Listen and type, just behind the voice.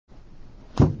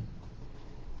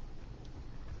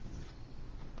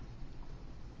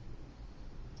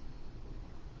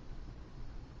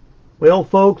Well,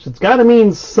 folks, it's got to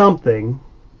mean something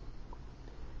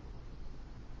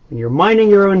when you're minding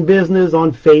your own business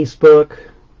on Facebook.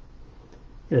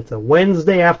 It's a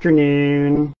Wednesday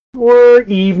afternoon or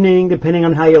evening, depending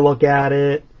on how you look at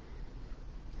it.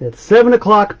 It's 7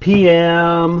 o'clock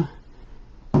p.m.,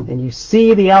 and you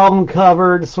see the album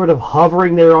cover sort of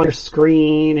hovering there on your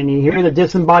screen, and you hear the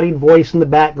disembodied voice in the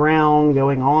background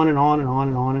going on and on and on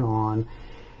and on and on.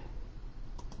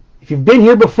 If you've been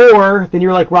here before, then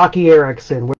you're like Rocky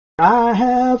Erickson, where I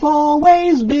have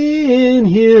always been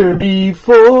here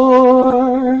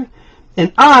before.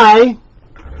 And I,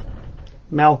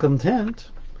 Malcolm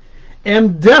Tent,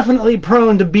 am definitely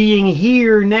prone to being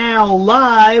here now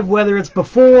live, whether it's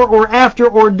before or after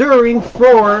or during,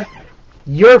 for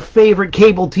your favorite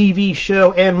cable TV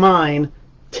show and mine,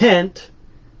 Tent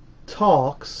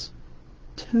Talks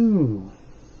Tunes.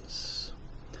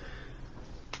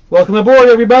 Welcome aboard,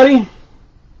 everybody.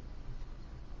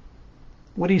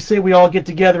 What do you say we all get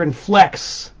together and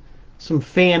flex some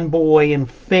fanboy and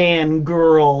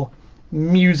fangirl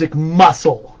music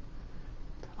muscle?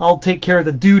 I'll take care of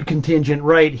the dude contingent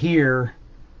right here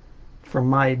from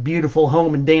my beautiful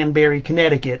home in Danbury,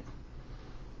 Connecticut.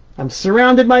 I'm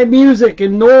surrounded by music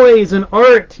and noise and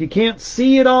art. You can't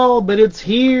see it all, but it's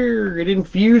here. It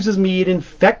infuses me. It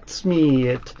infects me.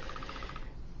 It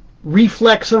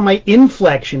reflects on my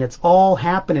inflection. It's all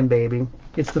happening, baby.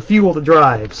 It's the fuel that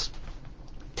drives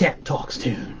Tent Talks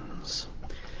Tunes.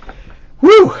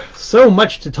 Whew! So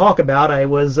much to talk about. I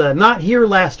was not here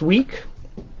last week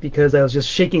because I was just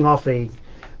shaking off a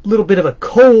little bit of a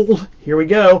cold. Here we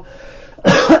go.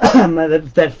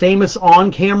 that famous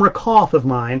on-camera cough of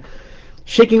mine.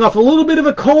 Shaking off a little bit of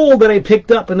a cold that I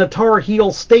picked up in the Tar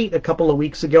Heel State a couple of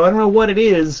weeks ago. I don't know what it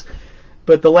is,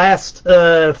 but the last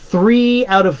 3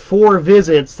 out of 4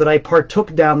 visits that I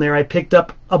partook down there, I picked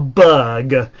up a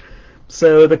bug.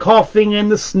 So the coughing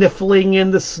and the sniffling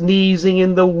and the sneezing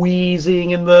and the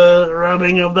wheezing and the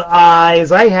rubbing of the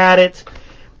eyes, I had it.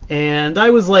 And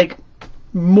I was like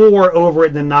more over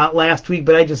it than not last week,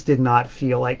 but I just did not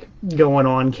feel like going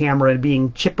on camera and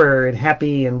being chipper and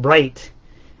happy and bright.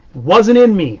 It wasn't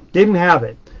in me. Didn't have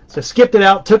it. So I skipped it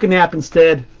out, took a nap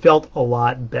instead, felt a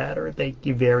lot better. Thank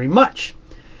you very much.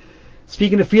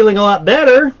 Speaking of feeling a lot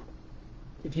better,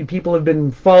 if you people have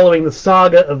been following the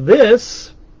saga of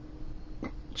this,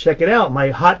 check it out. My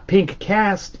hot pink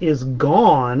cast is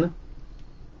gone,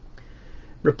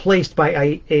 replaced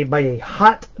by a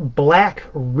hot black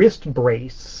wrist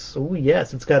brace. Oh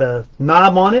yes, it's got a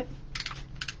knob on it.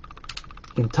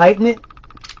 You can tighten it.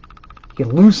 You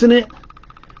can loosen it.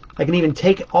 I can even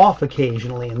take it off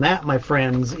occasionally, and that, my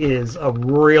friends, is a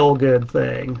real good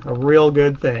thing. A real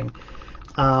good thing.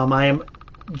 I am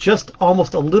just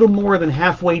almost a little more than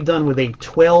halfway done with a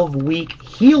 12-week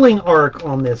healing arc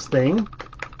on this thing.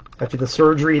 After the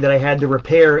surgery that I had to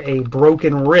repair a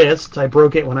broken wrist. I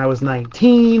broke it when I was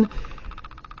 19.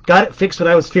 Got it fixed when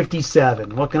I was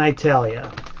 57. What can I tell you?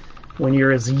 When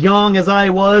you're as young as I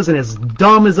was and as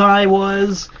dumb as I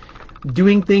was,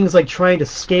 doing things like trying to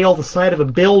scale the side of a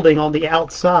building on the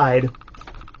outside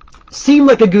seemed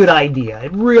like a good idea.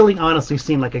 It really honestly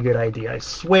seemed like a good idea. I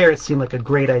swear it seemed like a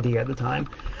great idea at the time.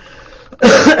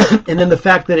 And then the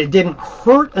fact that it didn't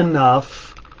hurt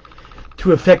enough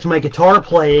to affect my guitar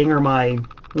playing or my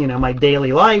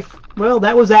daily life, well,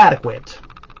 that was adequate.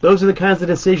 Those are the kinds of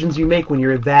decisions you make when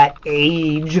you're that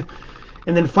age.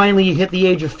 And then finally you hit the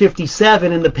age of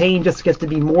 57 and the pain just gets to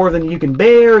be more than you can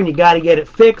bear and you got to get it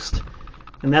fixed.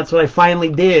 And that's what I finally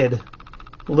did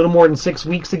a little more than 6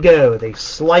 weeks ago. They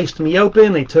sliced me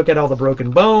open, they took out all the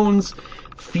broken bones,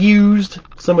 fused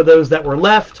some of those that were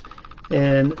left,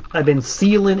 and I've been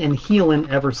sealing and healing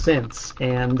ever since.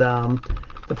 And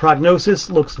the prognosis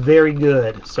looks very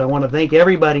good. So I want to thank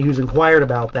everybody who's inquired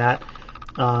about that.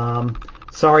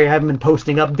 Sorry I haven't been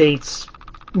posting updates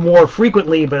more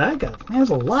frequently, but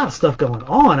there's a lot of stuff going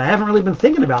on. I haven't really been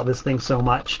thinking about this thing so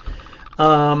much.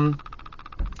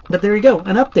 But there you go,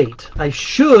 an update. I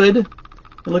should, and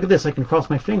look at this, I can cross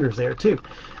my fingers there too.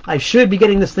 I should be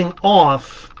getting this thing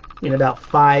off in about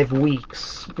 5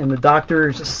 weeks. And the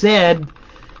doctors said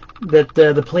that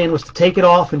the plan was to take it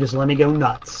off and just let me go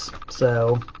nuts.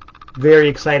 So, very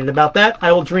excited about that.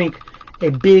 I will drink a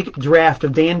big draft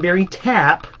of Danbury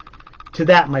Tap to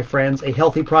that, my friends, a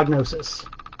healthy prognosis.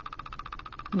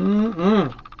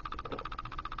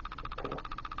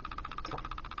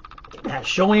 That's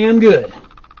showing good.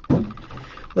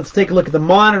 Let's take a look at the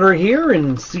monitor here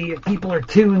and see if people are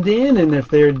tuned in and if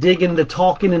they're digging the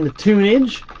talking and the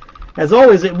tunage. As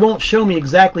always, it won't show me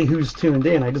exactly who's tuned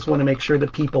in. I just want to make sure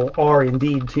that people are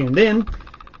indeed tuned in.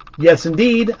 Yes,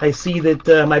 indeed. I see that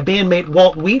my bandmate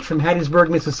Walt Wheat from Hattiesburg,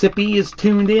 Mississippi is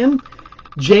tuned in.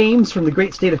 James from the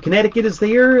great state of Connecticut is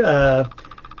there.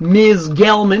 Ms.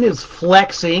 Gelman is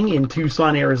flexing in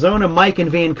Tucson, Arizona. Mike in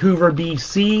Vancouver,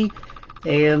 BC.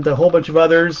 And a whole bunch of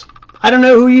others. I don't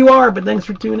know who you are, but thanks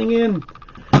for tuning in.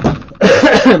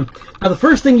 Now, the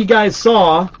first thing you guys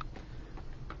saw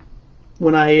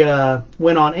when I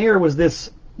went on air was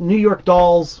this New York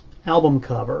Dolls album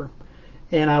cover.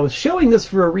 And I was showing this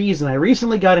for a reason. I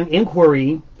recently got an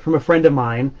inquiry from a friend of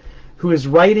mine who is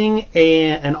writing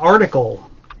an article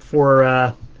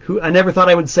for, who I never thought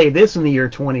I would say this in the year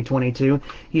 2022.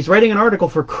 He's writing an article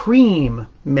for Cream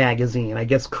magazine. I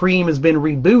guess Cream has been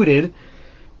rebooted,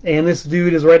 and this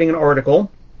dude is writing an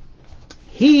article.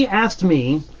 He asked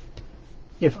me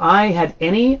if I had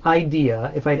any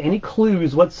idea, if I had any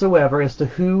clues whatsoever as to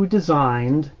who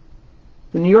designed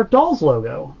the New York Dolls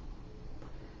logo.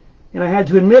 And I had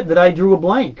to admit that I drew a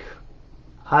blank.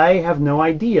 I have no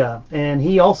idea. And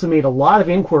he also made a lot of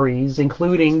inquiries,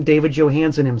 including David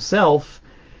Johansen himself.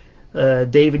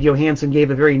 David Johansen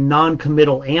gave a very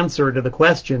non-committal answer to the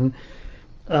question.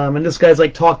 And this guy's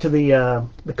like talked to the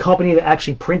company that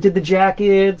actually printed the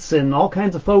jackets and all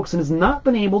kinds of folks and has not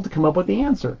been able to come up with the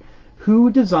answer.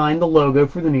 Who designed the logo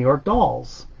for the New York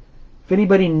Dolls? If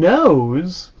anybody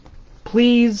knows,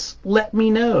 please let me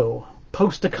know.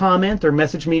 Post a comment or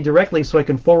message me directly so I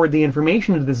can forward the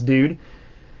information to this dude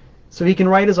so he can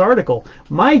write his article.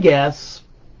 My guess,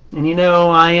 and you know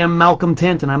I am Malcolm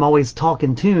Tent and I'm always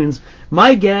talking tunes,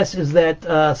 my guess is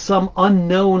that some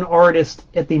unknown artist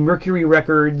at the Mercury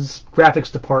Records graphics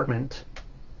department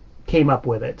came up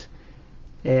with it.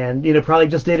 And, you know, probably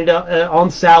just did it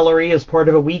on salary as part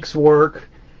of a week's work,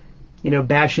 you know,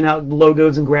 bashing out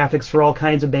logos and graphics for all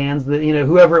kinds of bands. That, you know,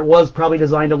 whoever it was probably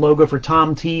designed a logo for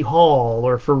Tom T. Hall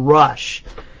or for Rush.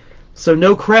 So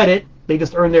no credit. They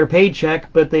just earned their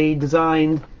paycheck, but they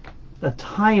designed a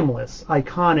timeless,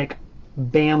 iconic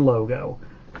band logo.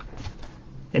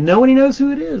 And nobody knows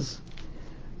who it is.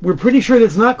 We're pretty sure that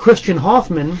it's not Christian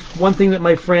Hoffman. One thing that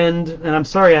my friend, and I'm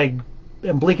sorry I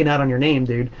am blinking out on your name,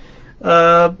 dude.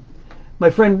 My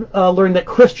friend learned that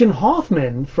Christian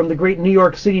Hoffman from the great New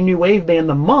York City new wave band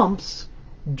The Mumps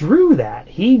drew that.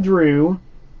 He drew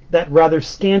that rather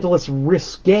scandalous,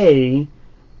 risque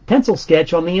pencil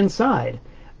sketch on the inside.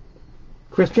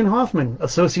 Christian Hoffman,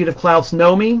 associate of Klaus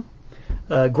Nomi,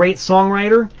 great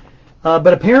songwriter,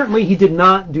 but apparently he did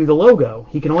not do the logo.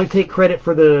 He can only take credit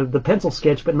for the pencil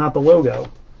sketch, but not the logo.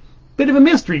 Bit of a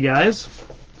mystery, guys.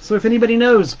 So if anybody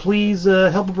knows, please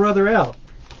help a brother out.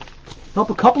 Help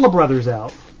a couple of brothers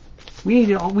out. We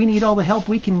need all the help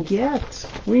we can get.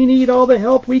 We need all the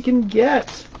help we can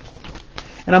get.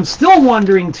 And I'm still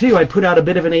wondering, too, I put out a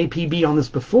bit of an APB on this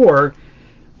before.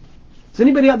 Does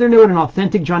anybody out there know what an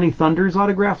authentic Johnny Thunders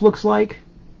autograph looks like?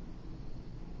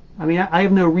 I mean, I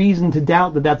have no reason to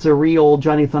doubt that that's a real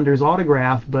Johnny Thunders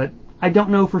autograph, but I don't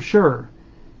know for sure.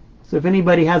 So if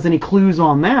anybody has any clues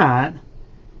on that,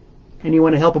 and you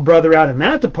want to help a brother out in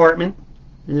that department,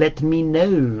 let me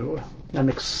know. I'm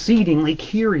exceedingly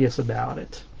curious about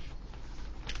it.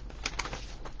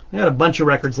 I got a bunch of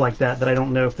records like that I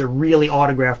don't know if they're really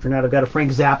autographed or not. I've got a Frank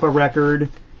Zappa record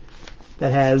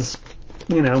that has,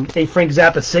 you know, a Frank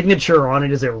Zappa signature on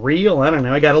it. Is it real? I don't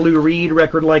know. I got a Lou Reed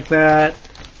record like that.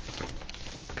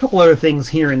 A couple other things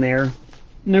here and there.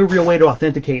 No real way to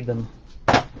authenticate them.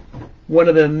 One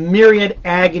of the myriad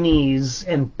agonies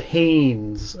and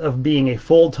pains of being a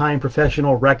full-time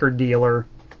professional record dealer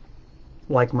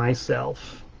like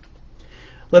myself.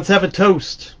 Let's have a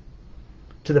toast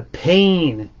to the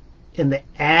pain and the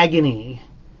agony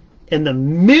and the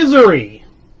misery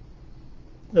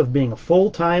of being a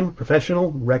full-time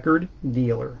professional record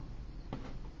dealer.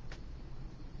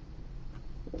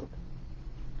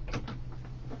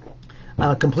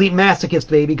 I'm a complete masochist,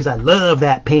 baby, because I love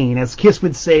that pain. As Kiss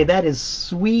would say, that is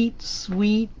sweet,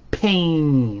 sweet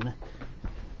pain.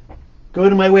 Go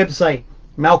to my website,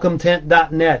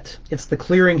 malcolmtent.net. It's the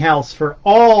clearinghouse for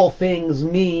all things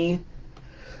me,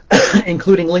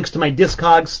 including links to my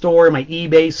Discogs store, my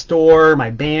eBay store, my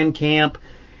Bandcamp.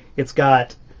 It's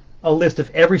got a list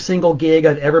of every single gig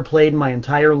I've ever played in my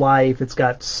entire life. It's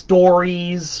got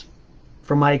stories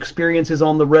from my experiences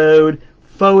on the road,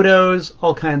 photos,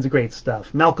 all kinds of great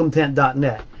stuff.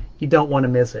 malcolmtent.net. You don't want to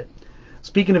miss it.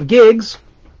 Speaking of gigs,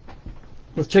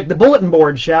 let's check the bulletin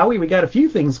board, shall we? We got a few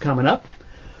things coming up.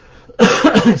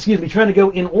 Excuse me, trying to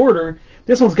go in order.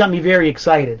 This one's got me very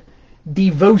excited.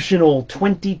 Devotional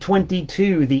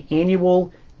 2022, the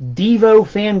annual Devo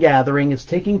fan gathering, is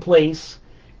taking place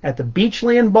at the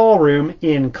Beachland Ballroom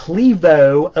in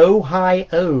Clevo,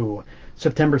 Ohio,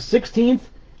 September 16th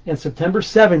and September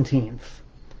 17th.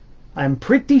 I'm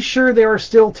pretty sure there are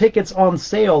still tickets on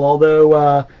sale,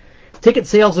 although ticket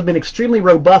sales have been extremely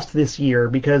robust this year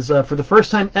because for the first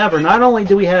time ever, not only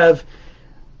do we have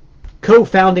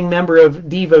co-founding member of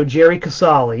Devo, Jerry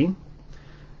Casale,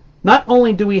 not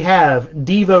only do we have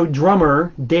Devo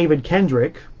drummer David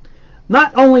Kendrick,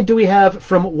 not only do we have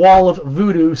from Wall of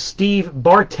Voodoo Steve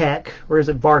Bartek, or is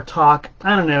it Bartok?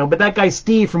 I don't know, but that guy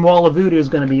Steve from Wall of Voodoo is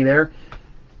going to be there.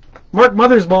 Mark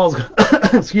Mothersball's,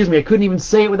 excuse me, I couldn't even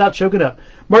say it without choking up.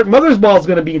 Mark Mothersball's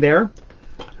going to be there.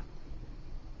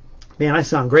 Man, I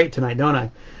sound great tonight, don't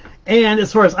I? And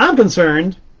as far as I'm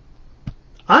concerned,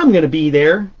 I'm going to be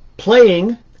there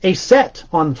playing a set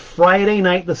on Friday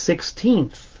night the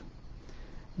 16th.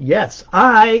 Yes,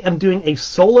 I am doing a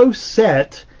solo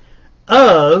set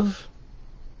of,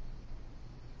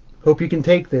 hope you can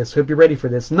take this, hope you're ready for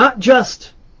this, not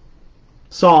just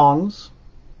songs,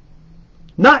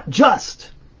 not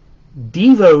just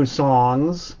Devo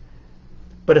songs,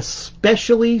 but a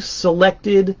specially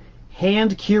selected,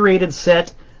 hand-curated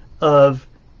set of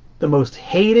the most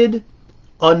hated,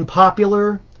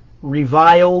 unpopular,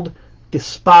 reviled,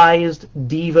 despised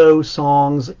Devo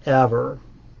songs ever.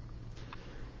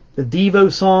 The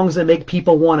Devo songs that make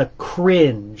people want to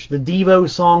cringe. The Devo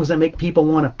songs that make people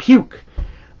want to puke.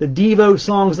 The Devo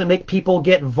songs that make people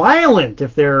get violent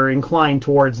if they're inclined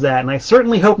towards that. And I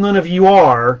certainly hope none of you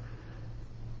are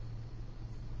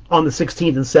on the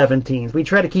 16th and 17th. We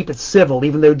try to keep it civil,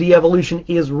 even though de-evolution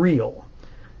is real.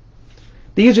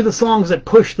 These are the songs that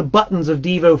push the buttons of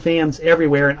Devo fans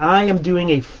everywhere, and I am doing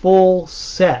a full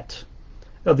set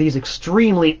of these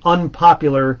extremely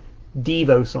unpopular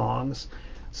Devo songs.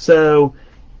 So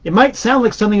it might sound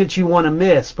like something that you want to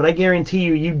miss, but I guarantee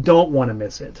you, you don't want to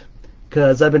miss it.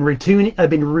 Because I've been routining it, I've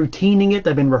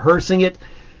been rehearsing it,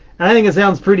 and I think it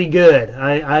sounds pretty good.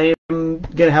 I am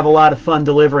going to have a lot of fun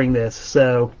delivering this.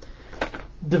 So,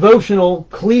 Devotional,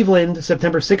 Cleveland,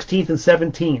 September 16th and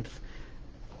 17th.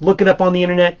 Look it up on the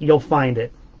internet, you'll find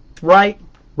it. Right?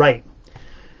 Right.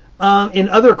 In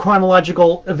other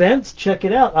chronological events, check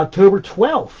it out, October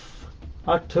 12th.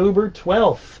 October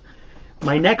 12th.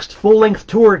 My next full-length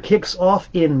tour kicks off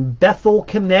in Bethel,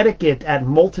 Connecticut at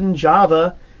Molten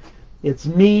Java. It's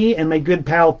me and my good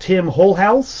pal Tim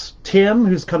Holhouse. Tim,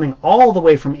 who's coming all the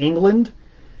way from England,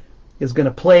 is going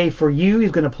to play for you.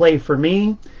 He's going to play for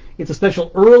me. It's a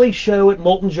special early show at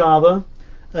Molten Java,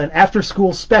 an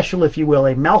after-school special, if you will,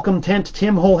 a Malcolm Tent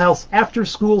Tim Holhouse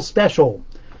after-school special.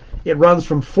 It runs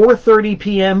from 4:30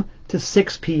 p.m. to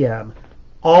 6 p.m.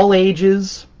 All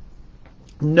ages.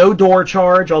 No door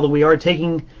charge, although we are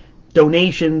taking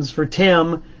donations for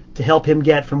Tim to help him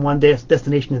get from one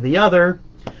destination to the other.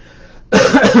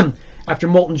 After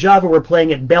Molten Java, we're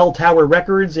playing at Bell Tower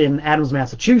Records in Adams,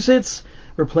 Massachusetts.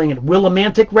 We're playing at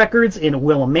Willimantic Records in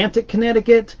Willimantic,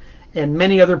 Connecticut, and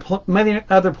many other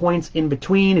points in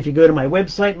between. If you go to my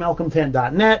website,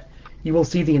 malcolmtent.net, you will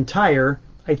see the entire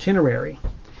itinerary.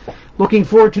 Looking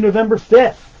forward to November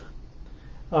 5th.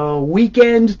 A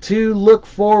weekend to look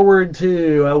forward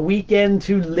to, a weekend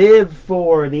to live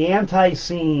for. The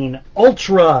Anti-Scene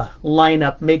Ultra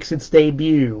lineup makes its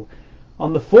debut.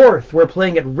 On the 4th, we're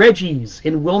playing at Reggie's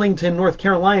in Wilmington, North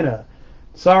Carolina.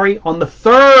 Sorry, on the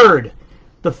 3rd.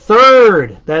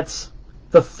 That's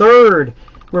the 3rd.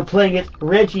 We're playing at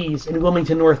Reggie's in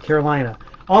Wilmington, North Carolina.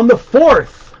 On the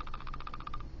 4th,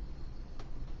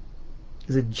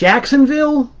 is it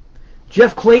Jacksonville?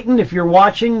 Jeff Clayton, if you're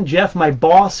watching, Jeff, my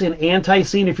boss in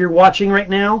Anti-Scene, if you're watching right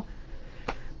now,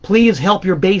 please help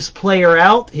your bass player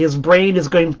out. His brain is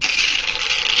going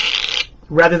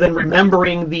rather than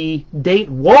remembering the date.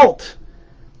 Walt,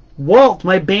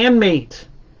 my bandmate,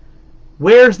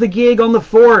 where's the gig on the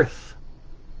 4th?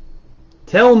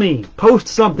 Tell me, post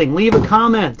something, leave a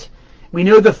comment. We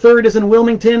know the 3rd is in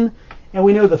Wilmington, and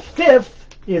we know the 5th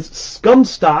is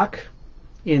Scumstock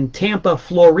in Tampa,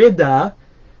 Florida.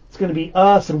 It's going to be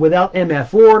us and Without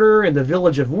MF Order and the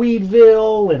Village of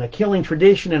Weedville and A Killing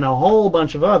Tradition and a whole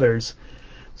bunch of others.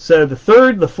 So the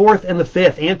 3rd, the 4th, and the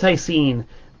 5th, Anti-Scene,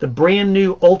 the brand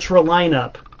new Ultra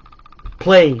lineup,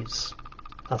 plays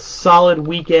a solid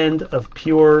weekend of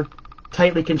pure,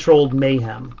 tightly controlled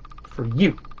mayhem for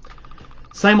you.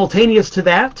 Simultaneous to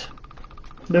that,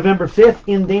 November 5th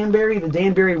in Danbury, the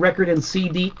Danbury Record and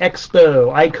CD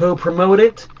Expo. I co-promote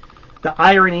it. The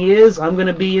irony is I'm going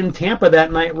to be in Tampa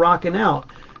that night rocking out.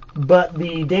 But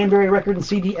the Danbury Record and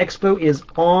CD Expo is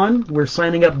on. We're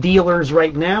signing up dealers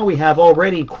right now. We have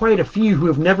already quite a few who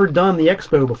have never done the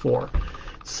Expo before.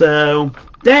 So,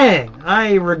 dang,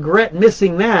 I regret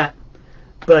missing that.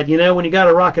 But, you know, when you got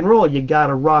to rock and roll, you got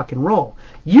to rock and roll.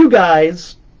 You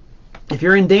guys if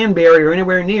you're in Danbury or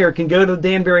anywhere near, can go to the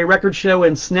Danbury Record Show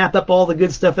and snap up all the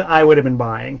good stuff that I would have been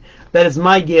buying. That is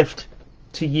my gift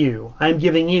to you. I'm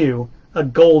giving you a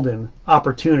golden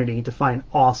opportunity to find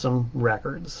awesome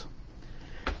records.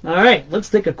 All right, let's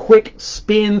take a quick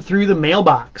spin through the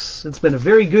mailbox. It's been a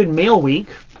very good mail week,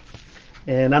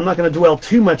 and I'm not going to dwell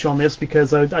too much on this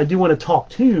because I do want to talk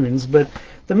tunes, but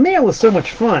the mail is so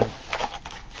much fun.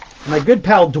 My good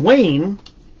pal Dwayne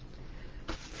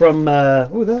from,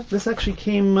 this actually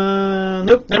came,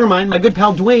 nope, never mind. My good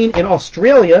pal Dwayne in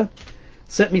Australia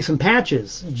sent me some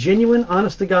patches, genuine,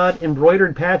 honest-to-God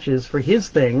embroidered patches for his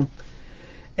thing,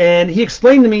 and he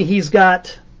explained to me he's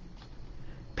got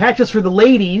patches for the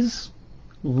ladies,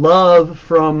 love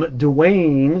from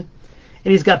Dwayne,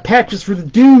 and he's got patches for the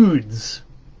dudes,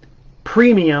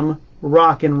 premium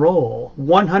rock and roll,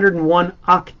 101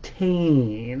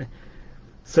 octane.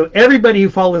 So everybody who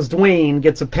follows Dwayne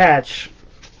gets a patch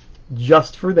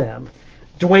just for them.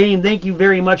 Dwayne, thank you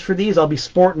very much for these. I'll be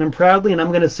sporting them proudly, and I'm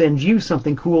going to send you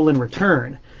something cool in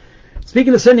return.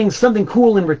 Speaking of sending something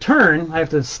cool in return, I have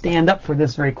to stand up for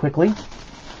this very quickly.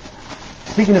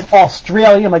 Speaking of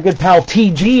Australia, my good pal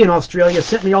TG in Australia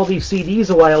sent me all these CDs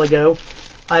a while ago.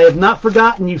 I have not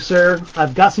forgotten you, sir.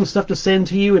 I've got some stuff to send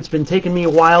to you. It's been taking me a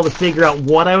while to figure out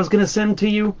what I was going to send to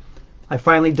you. I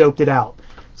finally doped it out.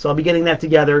 So I'll be getting that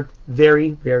together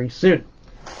very, very soon.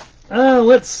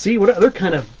 Let's see, what other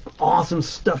kind of awesome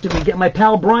stuff did we get? My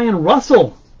pal Brian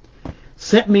Russell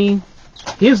sent me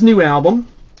his new album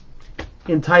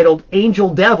entitled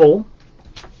Angel Devil.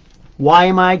 Why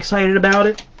am I excited about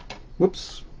it?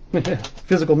 Whoops,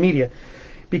 physical media.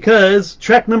 Because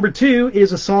track number 2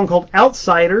 is a song called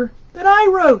Outsider that I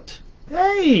wrote.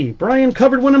 Hey, Brian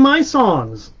covered one of my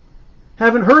songs.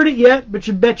 Haven't heard it yet, but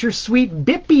you bet your sweet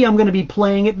bippy I'm going to be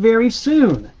playing it very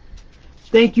soon.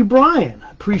 Thank you, Brian.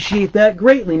 Appreciate that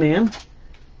greatly, man.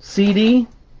 CD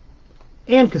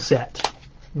and cassette.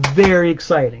 Very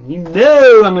exciting. You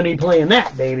know I'm going to be playing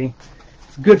that, baby.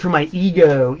 It's good for my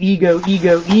ego. Ego.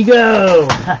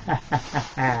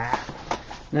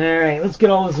 Alright, let's get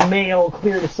all this mail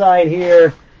cleared aside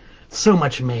here. So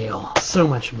much mail. So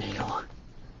much mail.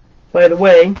 By the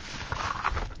way,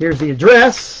 here's the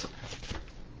address.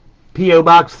 P.O.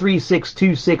 Box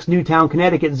 3626, Newtown,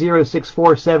 Connecticut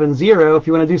 06470. If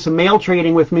you want to do some mail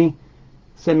trading with me,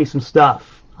 send me some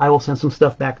stuff. I will send some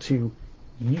stuff back to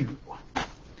you.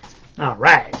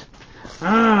 Alright.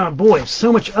 Boy,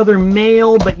 so much other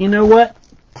mail, but you know what?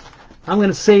 I'm going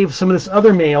to save some of this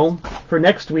other mail for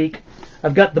next week.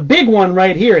 I've got the big one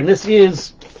right here, and this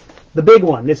is the big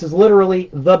one. This is literally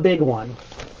the big one.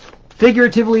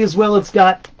 Figuratively as well, it's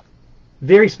got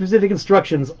very specific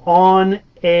instructions, on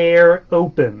air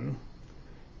open.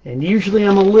 And usually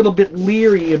I'm a little bit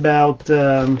leery about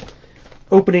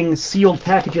opening sealed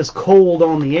packages cold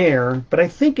on the air, but I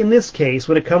think in this case,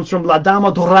 when it comes from La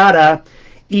Dama Dorada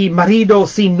y Marido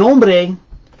Sin Nombre,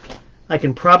 I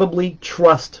can probably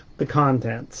trust the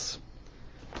contents.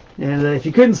 And if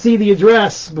you couldn't see the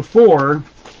address before,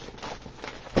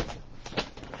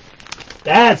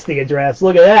 that's the address.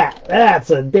 Look at that.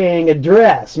 That's a dang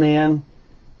address, man.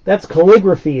 That's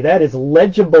calligraphy. That is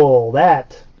legible.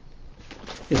 That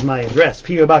is my address.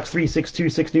 P.O. Box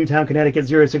 3626, Newtown, Connecticut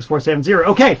 06470.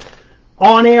 Okay,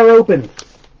 on air open.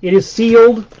 It is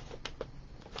sealed.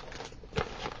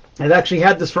 I've actually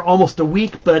had this for almost a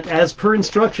week, but as per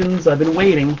instructions, I've been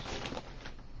waiting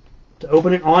to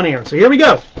open it on air. So here we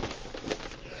go.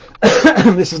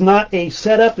 This is not a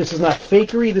setup. This is not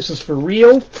fakery. This is for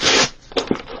real.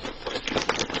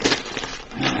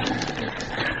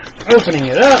 Opening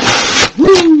it up.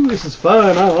 Woo! This is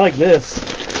fun. I like this.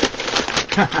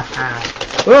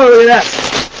 Oh, look at that.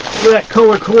 Look at that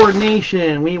color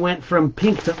coordination. We went from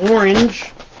pink to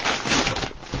orange.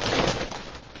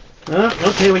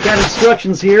 Okay, we got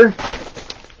instructions here.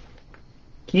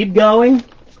 Keep going.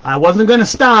 I wasn't going to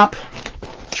stop.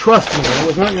 Trust me, I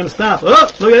was not going to stop. Oh,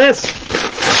 look at this.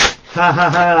 Ha ha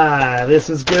ha. This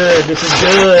is good. This is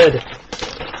good.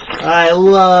 I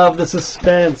love the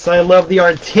suspense. I love the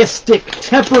artistic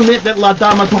temperament that La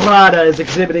Dama Dorada is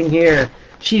exhibiting here.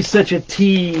 She's such a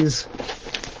tease.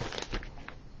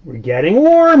 We're getting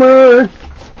warmer.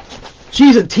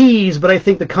 She's a tease, but I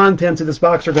think the contents of this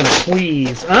box are going to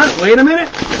please. Wait a minute.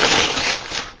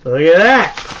 Look at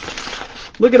that.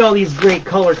 Look at all these great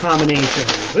color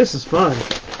combinations. This is fun.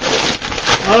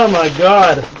 Oh my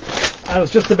God. I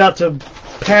was just about to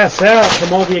pass out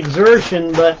from all the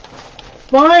exertion, but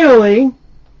finally,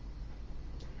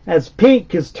 as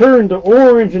pink has turned to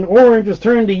orange and orange has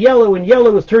turned to yellow and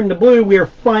yellow has turned to blue, we are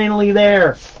finally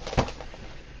there.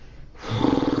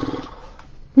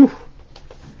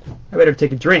 I better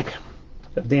take a drink.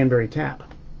 of Danbury Tap.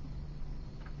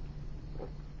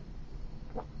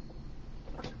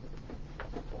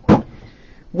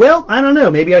 Well, I don't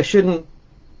know. Maybe I shouldn't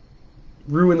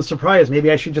ruin the surprise.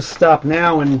 Maybe I should just stop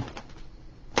now and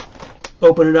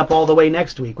open it up all the way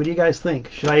next week. What do you guys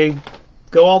think? Should I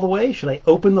go all the way? Should I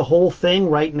open the whole thing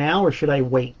right now, or should I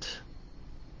wait?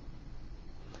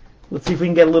 Let's see if we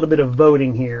can get a little bit of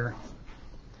voting here.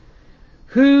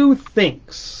 Who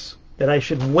thinks that I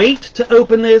should wait to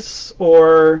open this,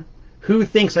 or who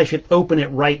thinks I should open it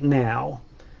right now?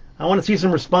 I want to see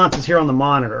some responses here on the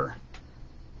monitor.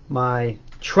 My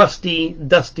trusty,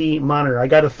 dusty monitor. I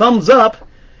got a thumbs up,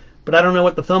 but I don't know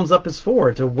what the thumbs up is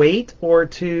for. To wait or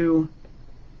to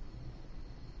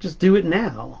just do it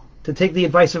now. To take the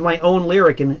advice of my own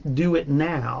lyric and do it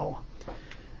now.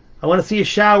 I want to see a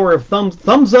shower of thumbs.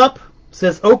 Thumbs up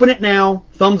says open it now.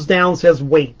 Thumbs down says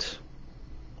wait.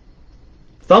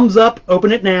 Thumbs up,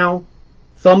 open it now.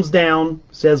 Thumbs down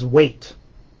says wait.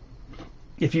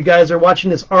 If you guys are watching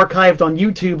this archived on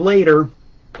YouTube later,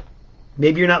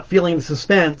 maybe you're not feeling the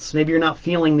suspense. Maybe you're not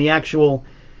feeling the actual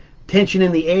tension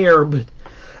in the air, but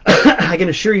I can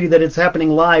assure you that it's happening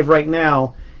live right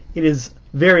now. It is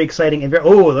very exciting. And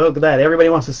oh, look at that. Everybody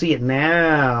wants to see it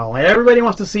now. Everybody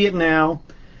wants to see it now.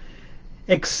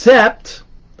 Except,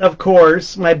 of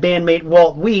course, my bandmate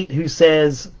Walt Wheat, who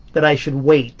says that I should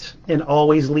wait and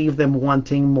always leave them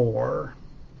wanting more.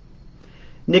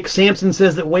 Nick Sampson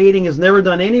says that waiting has never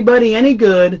done anybody any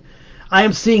good. I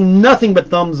am seeing nothing but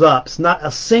thumbs ups, not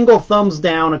a single thumbs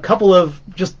down, a couple of,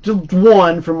 just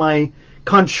one from my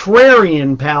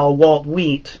contrarian pal, Walt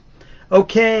Wheat.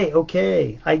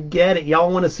 Okay, I get it.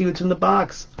 Y'all want to see what's in the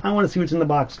box. I want to see what's in the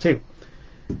box, too.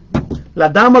 La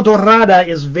Dama Dorada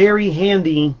is very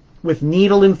handy with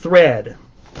needle and thread.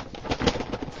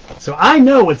 So I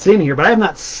know what's in here, but I have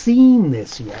not seen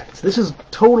this yet. This is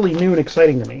totally new and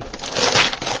exciting to me.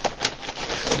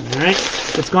 All right,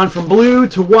 it's gone from blue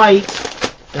to white.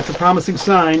 That's a promising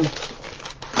sign.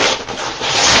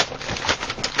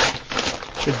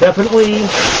 It definitely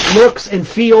looks and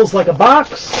feels like a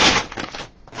box.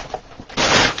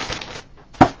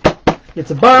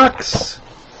 It's a box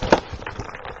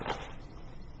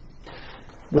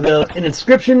with an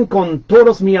inscription, con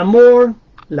todos mi amor,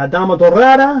 la dama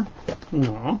dorada.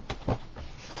 No.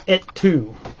 Et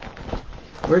tu.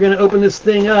 We're going to open this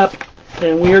thing up,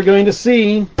 and we are going to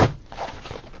see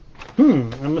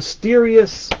a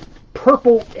mysterious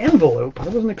purple envelope. I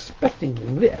wasn't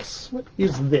expecting this. What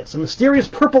is this? A mysterious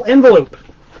purple envelope.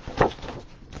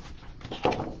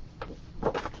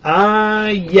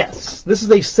 Yes. This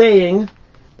is a saying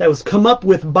that was come up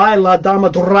with by La Dama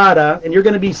Dorada, and you're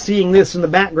going to be seeing this in the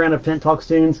background of Tent Talks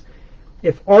Tunes.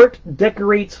 If art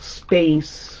decorates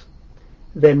space,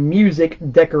 then music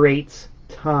decorates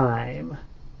time.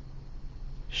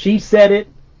 She said it,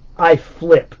 I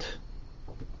flipped.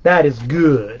 That is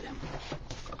good.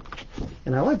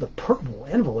 And I like the purple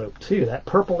envelope, too. That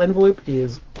purple envelope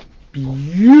is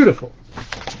beautiful.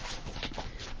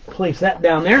 Place that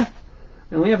down there.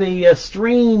 And we have a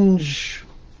strange...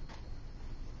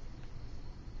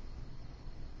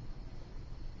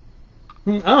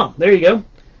 Oh, there you go.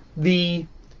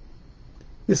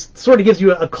 This sort of gives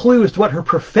you a clue as to what her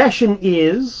profession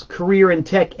is. Career in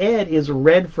tech ed is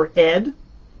red for ed.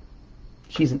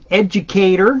 She's an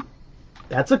educator.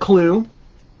 That's a clue.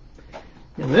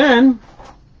 And then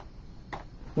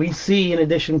we see, in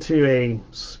addition to a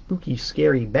spooky,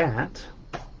 scary bat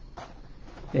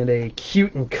and a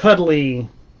cute and cuddly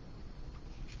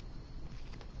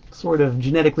sort of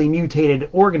genetically mutated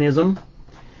organism,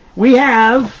 we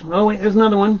have, oh wait, there's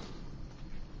another one.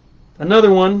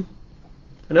 Another one.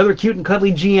 Another cute and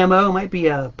cuddly GMO. Might be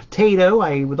a potato,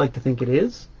 I would like to think it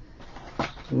is.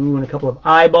 Ooh, and a couple of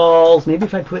eyeballs. Maybe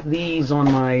if I put these on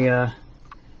my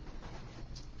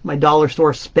my dollar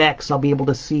store specs, I'll be able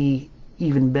to see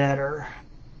even better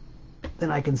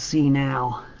than I can see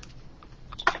now.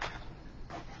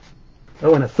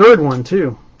 Oh, and a third one,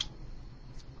 too.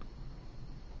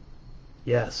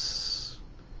 Yes.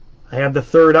 I have the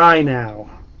third eye now.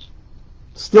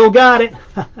 Still got it.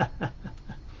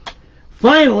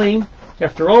 Finally,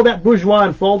 after all that bourgeois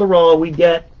and fol-de-rol, we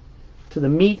get to the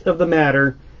meat of the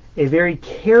matter, a very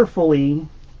carefully,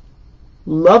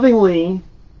 lovingly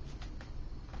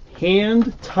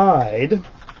hand-tied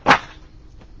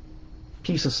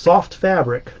piece of soft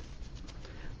fabric,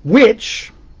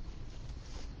 which,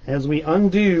 as we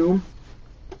undo,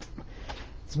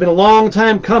 it's been a long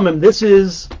time coming. This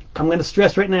is, I'm going to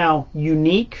stress right now,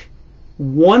 unique,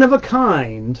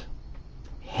 one-of-a-kind,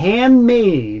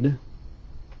 handmade,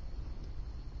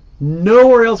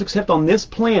 nowhere else except on this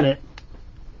planet,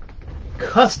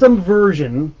 custom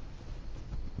version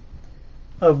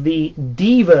of the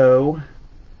Devo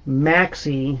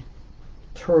Maxi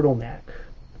turtleneck.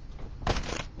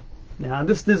 Now,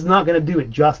 this is not going to do it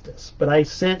justice, but I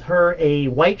sent her a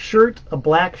white shirt, a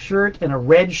black shirt, and a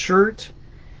red shirt,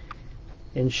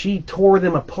 and she tore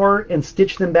them apart and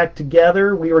stitched them back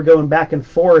together. We were going back and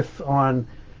forth on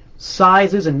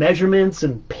sizes and measurements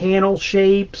and panel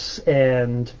shapes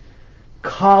and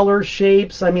collar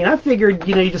shapes. I mean, I figured,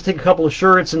 you just take a couple of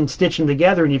shirts and stitch them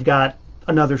together and you've got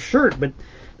another shirt, but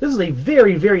this is a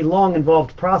very, very long,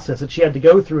 involved process that she had to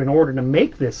go through in order to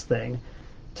make this thing,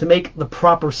 to make the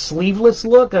proper sleeveless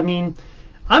look. I mean,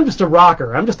 I'm just a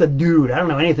rocker. I'm just a dude. I don't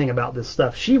know anything about this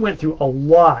stuff. She went through a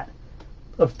lot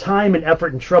of time and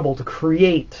effort and trouble to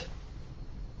create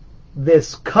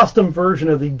this custom version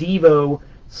of the Devo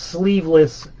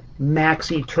sleeveless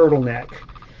maxi turtleneck.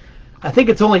 I think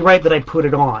it's only right that I put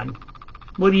it on.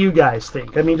 What do you guys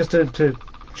think? I mean, just to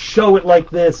show it like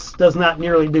this does not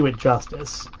nearly do it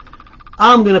justice.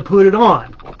 I'm going to put it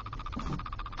on.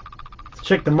 Let's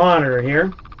check the monitor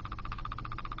here.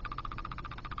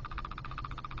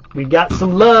 We got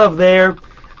some love there.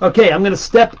 Okay, I'm going to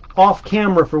step off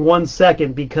camera for 1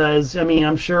 second because, I mean,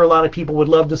 I'm sure a lot of people would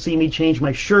love to see me change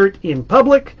my shirt in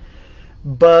public,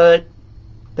 but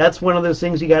that's one of those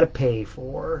things you got to pay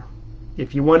for.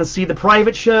 If you want to see the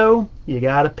private show, you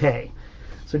got to pay.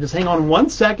 So just hang on 1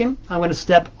 second. I'm going to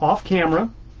step off camera.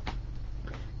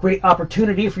 Great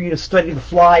opportunity for you to study the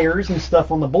flyers and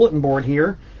stuff on the bulletin board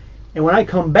here. And when I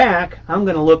come back, I'm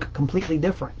going to look completely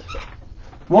different.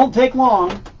 Won't take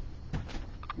long. I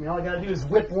mean, all I got to do is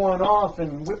whip one off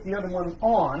and whip the other one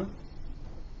on.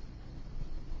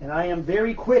 And I am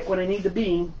very quick when I need to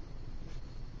be.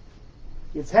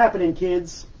 It's happening,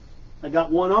 kids. I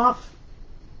got one off,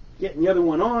 getting the other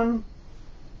one on,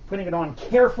 putting it on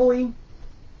carefully.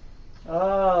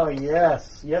 Oh,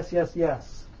 yes. Yes, yes,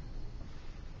 yes.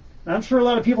 I'm sure a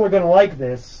lot of people are going to like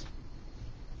this.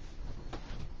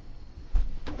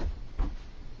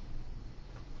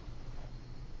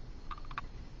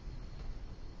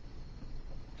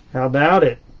 How about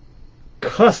it?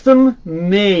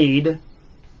 Custom-made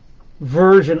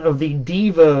version of the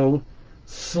Devo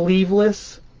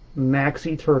sleeveless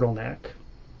maxi turtleneck.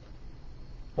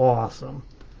 Awesome.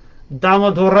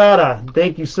 Dama Dorada,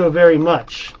 thank you so very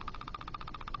much.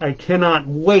 I cannot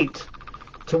wait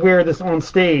to wear this on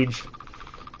stage.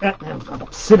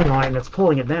 I'm sitting on it, that's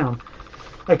pulling it down.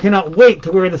 I cannot wait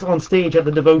to wear this on stage at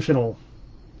the devotional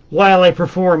while I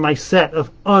perform my set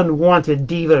of unwanted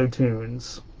Devo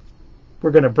tunes.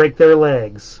 We're going to break their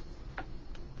legs.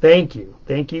 Thank you,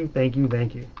 thank you, thank you,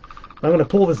 thank you. I'm going to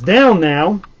pull this down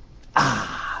now.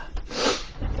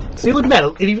 See, look at that.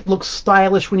 It even looks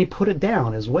stylish when you put it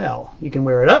down as well. You can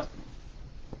wear it up.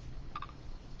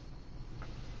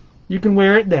 You can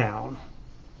wear it down.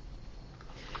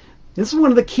 This is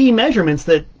one of the key measurements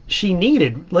that she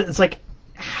needed. It's like,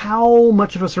 how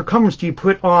much of a circumference do you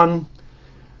put on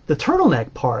the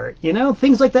turtleneck part?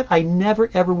 Things like that I never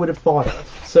ever would have thought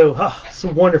of. So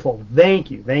wonderful. Thank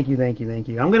you, thank you, thank you, thank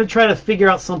you. I'm going to try to figure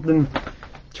out something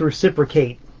to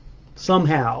reciprocate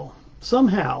somehow.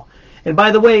 And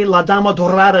by the way, La Dama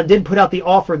Dorada did put out the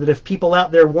offer that if people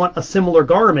out there want a similar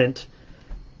garment,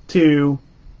 to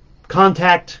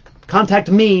contact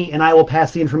me and I will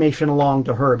pass the information along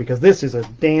to her, because this is a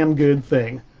damn good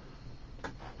thing.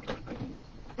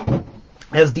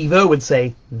 As Devo would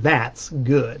say, that's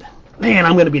good. Man,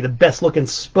 I'm going to be the best looking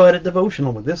spud at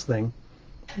devotional with this thing.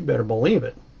 You better believe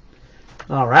it.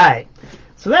 All right.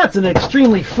 So that's an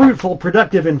extremely fruitful,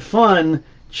 productive, and fun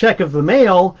check of the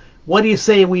mail. What do you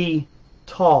say we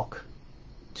talk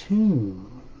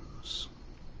tunes?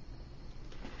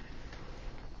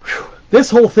 Whew. This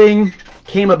whole thing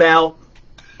came about,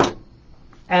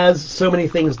 as so many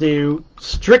things do,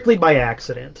 strictly by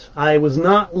accident. I was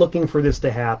not looking for this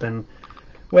to happen.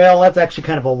 Well, that's actually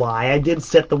kind of a lie. I did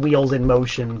set the wheels in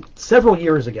motion several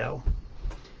years ago.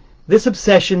 This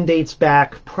obsession dates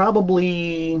back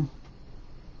probably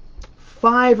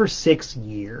 5 or 6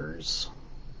 years.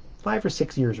 5 or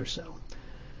 6 years or so.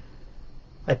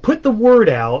 I put the word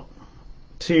out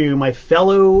to my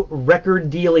fellow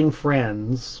record-dealing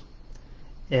friends,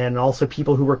 and also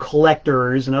people who were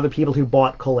collectors and other people who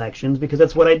bought collections, because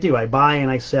that's what I do. I buy and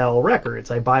I sell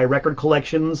records. I buy record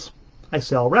collections, I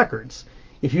sell records.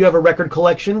 If you have a record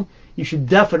collection, you should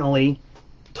definitely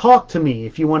talk to me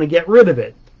if you want to get rid of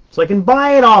it, so I can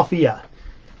buy it off of you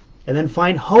and then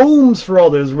find homes for all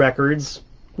those records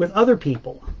with other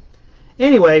people.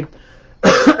 Anyway,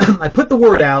 I put the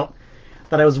word out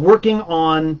that I was working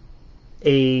on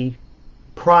a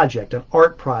project, an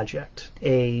art project,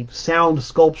 a sound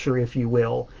sculpture, if you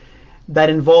will, that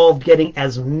involved getting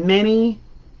as many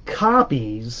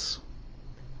copies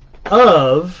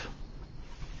of,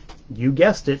 you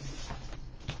guessed it,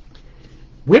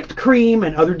 whipped cream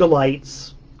and other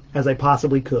delights as I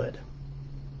possibly could.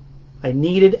 I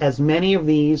needed as many of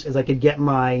these as I could get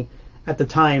my, at the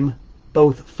time,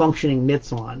 both functioning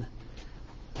mitts on.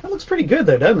 That looks pretty good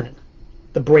though, doesn't it?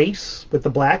 The brace with the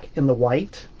black and the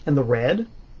white and the red.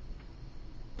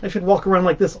 I should walk around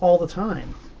like this all the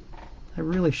time. I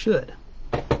really should.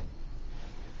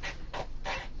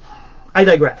 I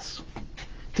digress.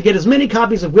 To get as many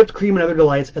copies of Whipped Cream and Other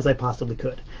Delights as I possibly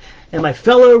could. And my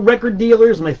fellow record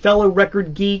dealers, my fellow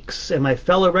record geeks, and my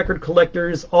fellow record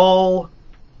collectors all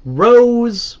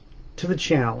rose to the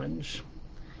challenge.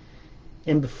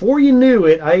 And before you knew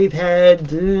it, I've had,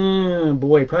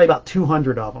 probably about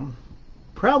 200 of them.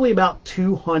 Probably about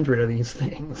 200 of these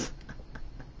things.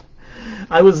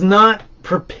 I was not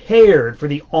prepared for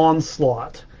the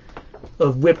onslaught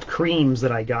of whipped creams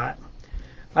that I got.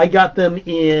 I got them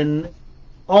in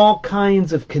all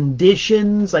kinds of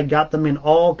conditions. I got them in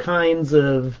all kinds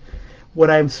of, what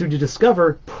I'm soon to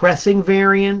discover, pressing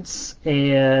variants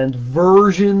and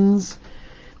versions.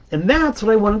 And that's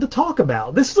what I wanted to talk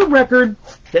about. This is a record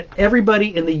that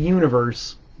everybody in the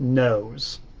universe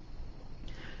knows.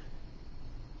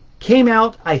 Came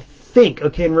out, I think,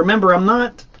 okay, and remember, I'm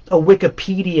not a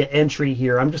Wikipedia entry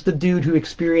here. I'm just a dude who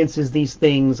experiences these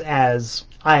things as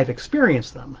I've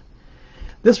experienced them.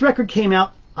 This record came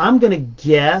out, I'm going to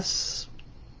guess,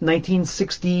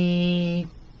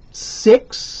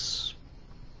 1966,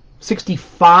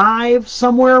 65,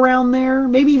 somewhere around there.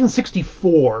 Maybe even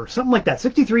 64, something like that.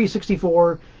 63,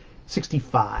 64,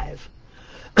 65.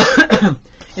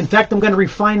 In fact, I'm going to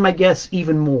refine my guess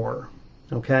even more,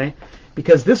 okay?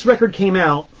 Because this record came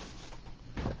out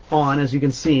on, as you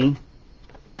can see,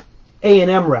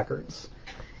 A&M Records.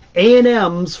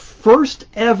 A&M's first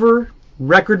ever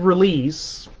record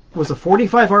release was a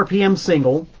 45 RPM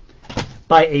single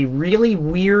by a really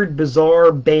weird,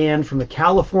 bizarre band from the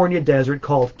California desert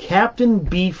called Captain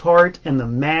Beefheart and the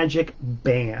Magic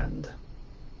Band.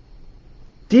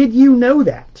 Did you know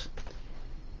that?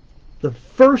 The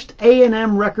first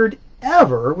A&M record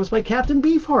ever was by Captain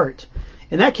Beefheart,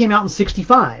 and that came out in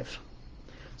 65.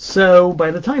 So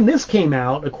by the time this came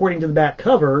out, according to the back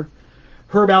cover,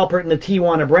 Herb Alpert and the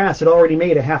Tijuana Brass had already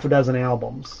made a half a dozen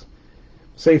albums.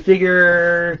 So you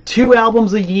figure 2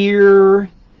 albums a year,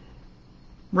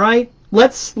 right?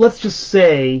 Let's just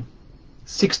say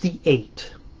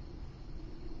 68.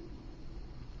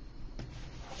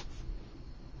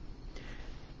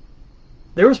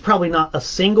 There was probably not a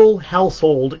single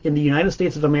household in the United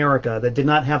States of America that did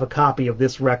not have a copy of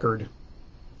this record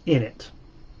in it.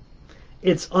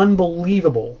 It's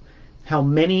unbelievable how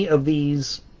many of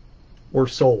these were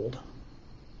sold.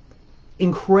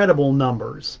 Incredible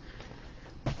numbers.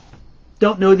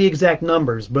 Don't know the exact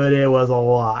numbers, but it was a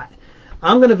lot.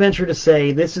 I'm going to venture to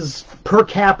say this is, per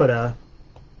capita,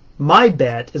 my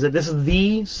bet is that this is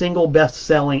the single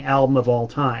best-selling album of all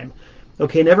time.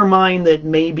 Okay, never mind that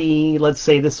maybe, let's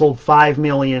say, this sold 5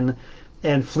 million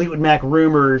and Fleetwood Mac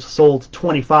Rumors sold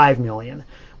 25 million.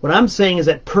 What I'm saying is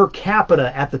that per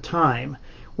capita at the time,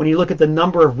 when you look at the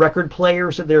number of record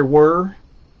players that there were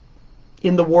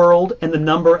in the world and the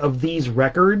number of these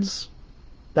records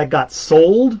that got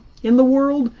sold in the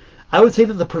world, I would say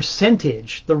that the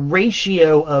percentage, the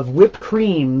ratio of whipped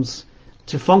creams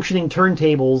to functioning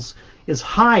turntables is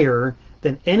higher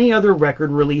than any other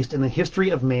record released in the history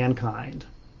of mankind.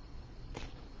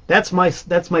 That's my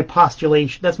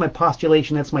postulation. That's my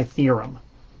postulation. That's my theorem.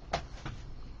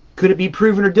 Could it be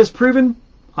proven or disproven?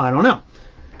 I don't know.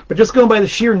 But just going by the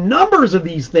sheer numbers of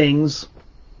these things,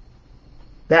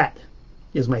 that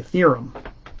is my theorem.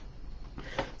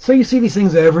 So you see these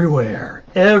things everywhere.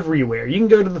 Everywhere. You can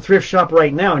go to the thrift shop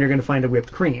right now and you're going to find a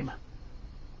whipped cream.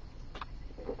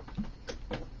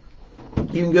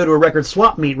 You can go to a record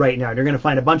swap meet right now and you're going to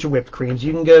find a bunch of whipped creams.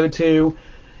 You can go to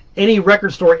any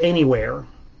record store anywhere.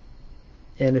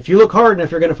 And if you look hard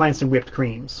enough, you're going to find some whipped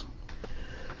creams.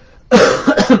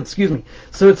 Excuse me.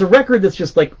 So it's a record that's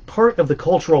just like part of the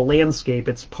cultural landscape.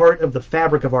 It's part of the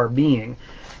fabric of our being.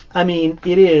 I mean,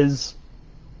 it is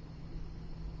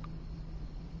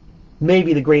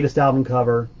maybe the greatest album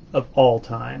cover of all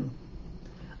time.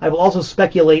 I will also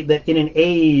speculate that in an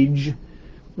age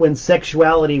when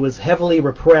sexuality was heavily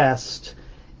repressed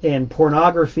and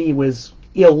pornography was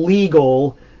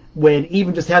illegal, when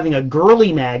even just having a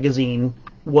girly magazine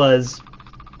was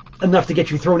enough to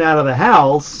get you thrown out of the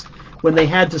house, when they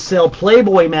had to sell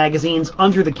Playboy magazines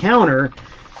under the counter,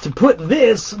 to put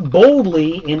this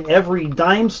boldly in every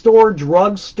dime store,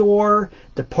 drug store,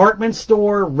 department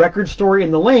store, record store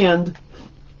in the land,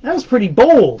 that was pretty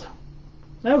bold.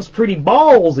 That was pretty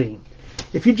ballsy.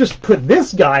 If you just put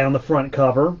this guy on the front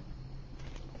cover,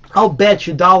 I'll bet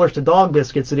you dollars to dog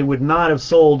biscuits that it would not have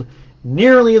sold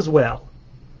nearly as well.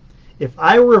 If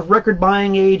I were of record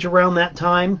buying age around that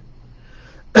time,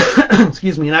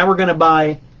 excuse me, and I were going to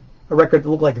buy a record that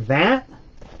looked like that,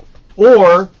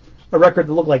 or a record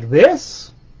that looked like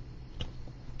this,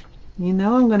 you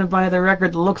know I'm going to buy the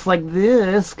record that looks like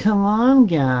this. Come on,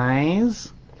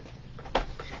 guys.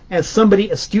 As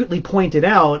somebody astutely pointed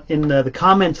out in the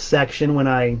comments section when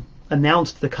I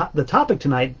announced the topic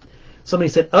tonight, somebody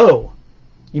said, "Oh,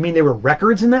 you mean there were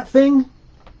records in that thing?"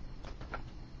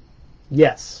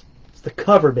 Yes. It's the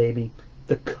cover, baby.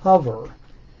 The cover.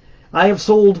 I have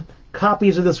sold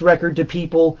copies of this record to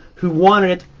people who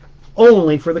wanted it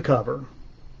only for the cover.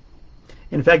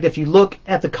 In fact, if you look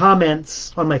at the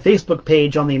comments on my Facebook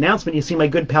page on the announcement, you see my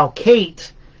good pal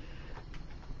Kate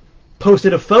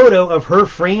posted a photo of her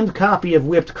framed copy of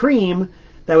Whipped Cream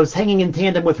that was hanging in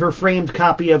tandem with her framed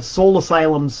copy of Soul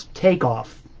Asylum's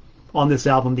Takeoff on this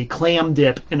album, The Clam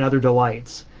Dip and Other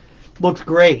Delights. Looked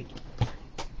great.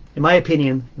 In my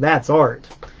opinion, that's art.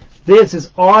 This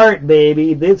is art,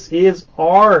 baby. This is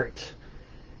art.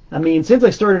 I mean, since I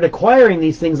started acquiring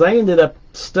these things, I ended up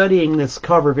studying this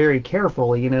cover very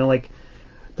carefully. You know, like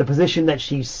the position that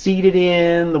she's seated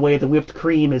in, the way the whipped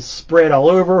cream is spread all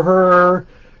over her,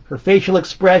 her facial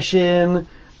expression,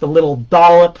 the little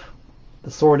dollop,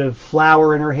 the sort of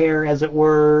flower in her hair, as it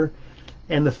were,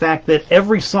 and the fact that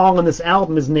every song on this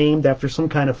album is named after some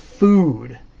kind of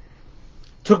food.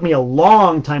 Took me a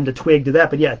long time to twig to that,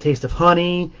 but yeah, Taste of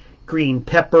Honey, Green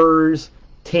Peppers,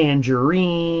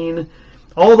 Tangerine,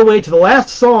 all the way to the last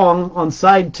song on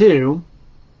side 2,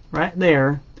 right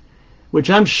there, which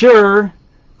I'm sure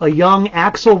a young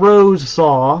Axl Rose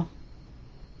saw,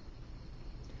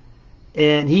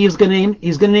 and he's gonna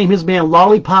name his band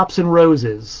Lollipops and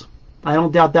Roses. I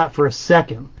don't doubt that for a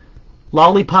second.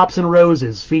 Lollipops and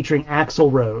Roses featuring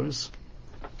Axl Rose.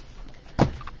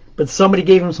 But somebody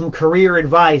gave him some career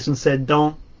advice and said,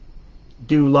 don't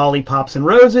do Lollipops and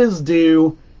Roses,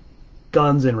 do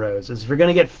Guns N' Roses. If you're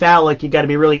going to get phallic, you got to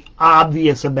be really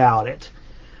obvious about it.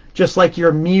 Just like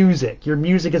your music. Your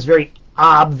music is very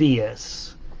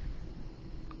obvious.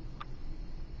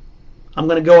 I'm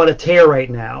going to go on a tear right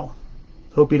now.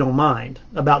 Hope you don't mind.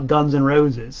 About Guns N'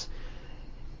 Roses.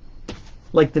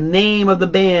 Like the name of the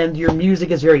band, your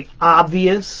music is very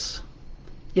obvious.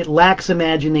 It lacks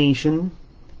imagination.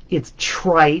 It's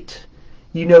trite.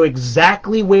 You know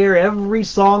exactly where every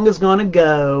song is going to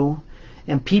go.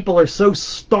 And people are so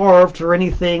starved for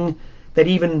anything that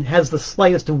even has the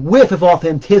slightest whiff of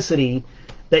authenticity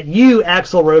that you,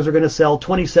 Axl Rose, are going to sell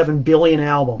 27 billion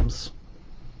albums.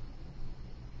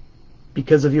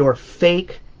 Because of your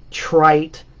fake,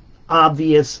 trite,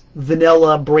 obvious,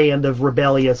 vanilla brand of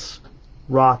rebellious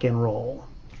rock and roll.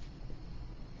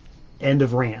 End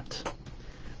of rant.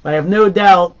 I have no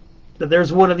doubt that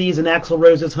there's one of these in Axl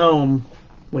Rose's home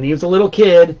when he was a little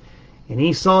kid and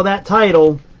he saw that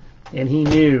title and he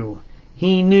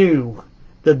knew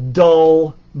the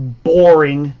dull,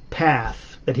 boring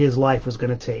path that his life was going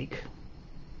to take.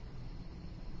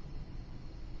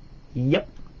 Yep.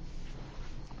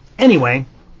 Anyway,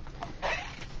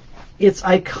 it's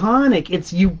iconic.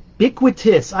 It's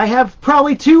ubiquitous. I have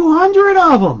probably 200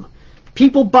 of them.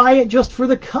 People buy it just for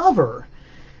the cover.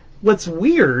 What's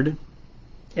weird,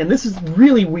 and this is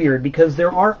really weird because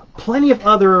there are plenty of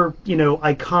other,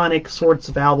 iconic sorts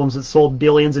of albums that sold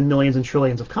billions and millions and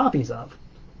trillions of copies of.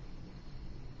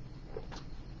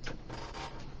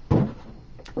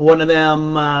 One of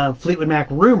them, Fleetwood Mac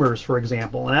Rumors, for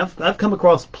example. And I've come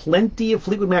across plenty of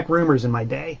Fleetwood Mac Rumors in my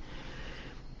day.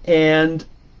 And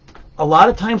a lot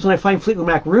of times when I find Fleetwood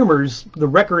Mac Rumors, the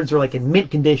records are like in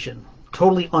mint condition,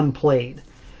 totally unplayed.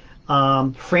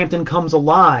 Frampton Comes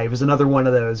Alive is another one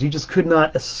of those. You just could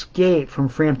not escape from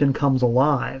Frampton Comes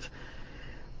Alive.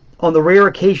 On the rare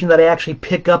occasion that I actually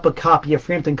pick up a copy of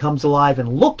Frampton Comes Alive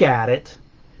and look at it,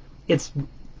 it's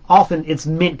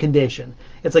mint condition.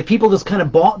 It's like people just kind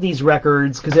of bought these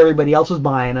records because everybody else was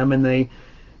buying them, and they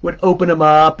would open them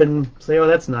up and say, oh,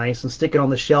 that's nice, and stick it on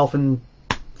the shelf and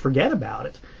forget about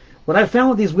it. What I've found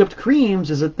with these whipped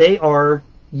creams is that they are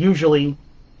usually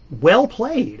well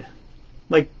played.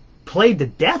 Like, played to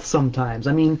death sometimes.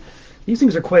 I mean, these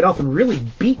things are quite often really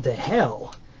beat to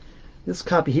hell. This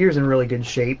copy here is in really good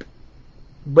shape,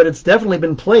 but it's definitely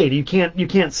been played. You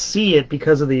can't see it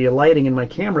because of the lighting in my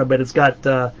camera, but it's got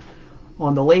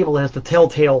on the label it has the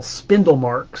telltale spindle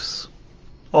marks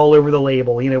all over the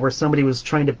label. Where somebody was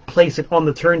trying to place it on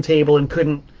the turntable and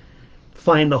couldn't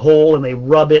find the hole, and they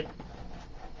rub it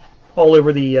all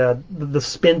over the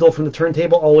spindle from the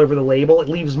turntable all over the label. It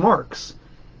leaves marks.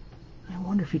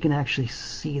 wonder if you can actually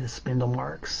see the spindle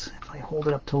marks if I hold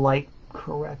it up to light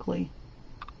correctly.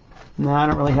 No, I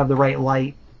don't really have the right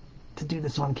light to do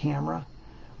this on camera.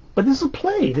 But this is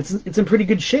played. It's in pretty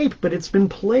good shape, but it's been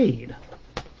played.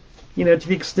 You know, to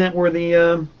the extent where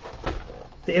the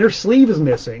inner sleeve is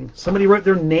missing. Somebody wrote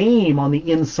their name on the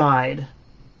inside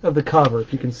of the cover,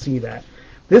 if you can see that.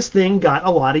 This thing got a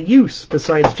lot of use,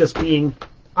 besides just being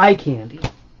eye candy.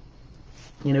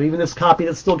 You know, even this copy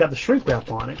that's still got the shrink wrap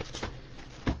on it.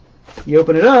 You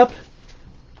open it up,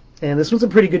 and this one's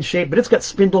in pretty good shape, but it's got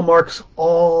spindle marks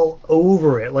all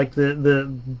over it. Like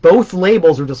both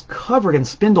labels are just covered in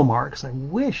spindle marks. I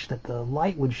wish that the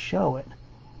light would show it.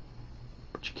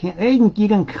 But you can't. You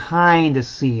can kind of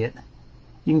see it.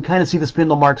 You can kind of see the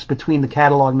spindle marks between the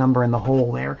catalog number and the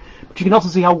hole there. But you can also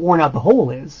see how worn out the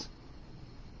hole is.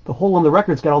 The hole on the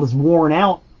record's got all this worn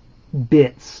out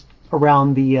bits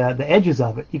around the edges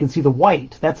of it. You can see the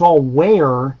white. That's all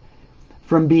wear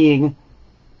from being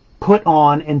put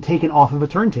on and taken off of a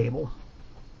turntable.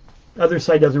 The other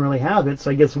side doesn't really have it,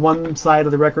 so I guess one side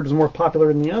of the record is more popular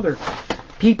than the other.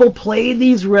 People played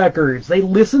these records. They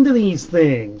listened to these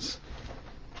things.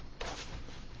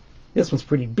 This one's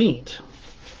pretty beat.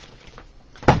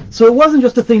 So it wasn't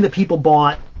just a thing that people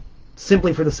bought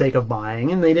simply for the sake of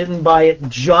buying, and they didn't buy it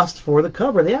just for the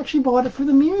cover. They actually bought it for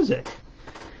the music.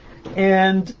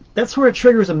 And that's where it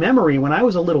triggers a memory. When I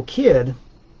was a little kid,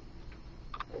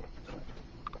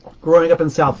 growing up in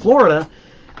South Florida,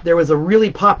 there was a really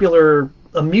popular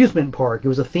amusement park. It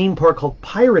was a theme park called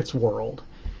Pirates World.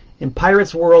 And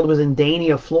Pirates World was in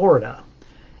Dania, Florida.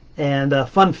 And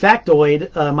fun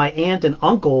factoid, my aunt and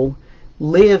uncle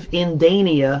live in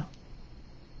Dania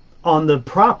on the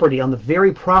property, on the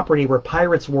very property where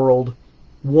Pirates World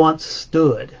once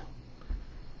stood.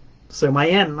 So my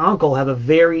aunt and uncle have a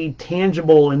very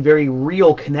tangible and very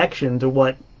real connection to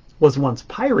what was once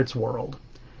Pirates World.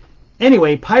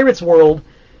 Anyway, Pirates World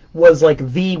was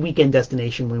like the weekend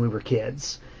destination when we were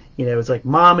kids. You know, it was like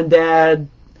mom and dad,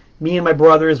 me and my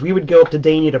brothers, we would go up to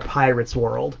Dania to Pirates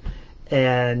World.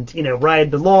 And, you know,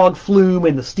 ride the log flume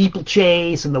and the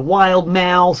steeplechase and the wild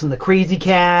mouse and the crazy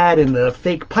cat and the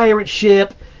fake pirate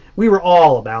ship. We were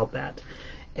all about that.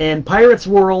 And Pirates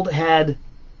World had,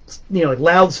 you know, like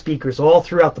loudspeakers all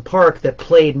throughout the park that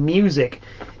played music.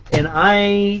 And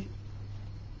I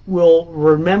will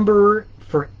remember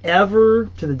forever,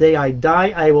 to the day I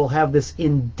die, I will have this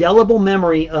indelible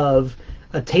memory of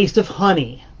A Taste of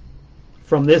Honey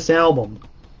from this album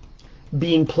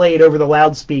being played over the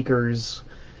loudspeakers.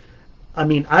 I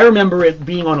mean, I remember it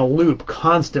being on a loop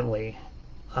constantly.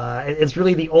 It's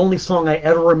really the only song I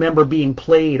ever remember being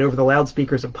played over the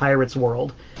loudspeakers at Pirates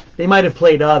World. They might have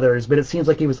played others, but it seems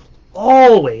like it was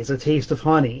always A Taste of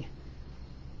Honey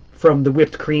from the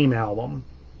Whipped Cream album.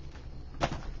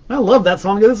 I love that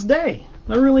song to this day.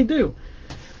 I really do.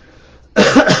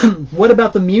 What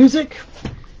about the music?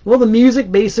 Well, the music,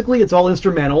 basically, it's all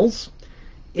instrumentals.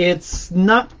 It's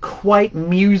not quite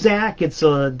Muzak. It's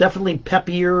definitely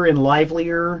peppier and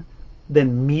livelier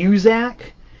than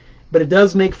Muzak, but it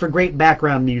does make for great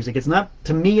background music. It's not,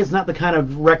 to me, it's not the kind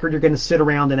of record you're going to sit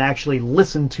around and actually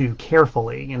listen to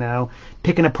carefully, you know,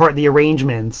 picking apart the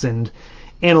arrangements and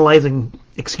analyzing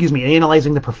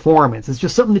the performance. It's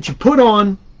just something that you put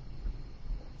on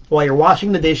while you're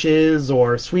washing the dishes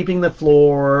or sweeping the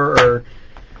floor or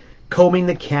combing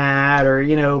the cat, or,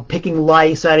 you know, picking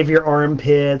lice out of your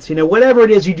armpits, you know, whatever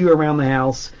it is you do around the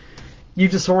house, you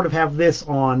just sort of have this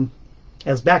on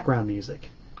as background music.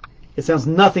 It sounds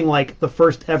nothing like the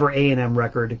first ever A&M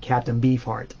record, Captain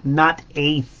Beefheart. Not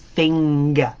a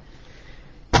thing.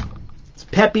 It's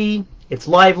peppy, it's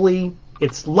lively,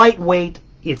 it's lightweight,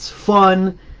 it's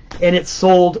fun, and it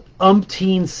sold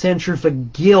umpteen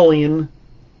centrifugillion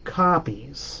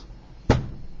copies.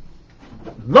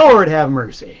 Lord have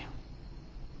mercy.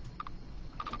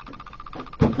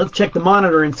 Let's check the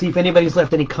monitor and see if anybody's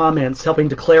left any comments helping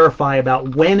to clarify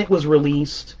about when it was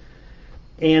released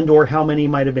and or how many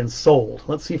might have been sold.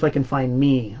 Let's see if I can find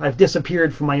me. I've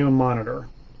disappeared from my own monitor.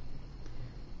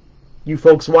 You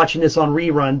folks watching this on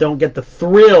rerun don't get the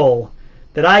thrill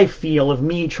that I feel of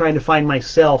me trying to find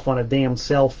myself on a damn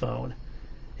cell phone.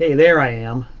 Hey, there I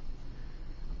am.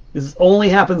 This only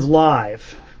happens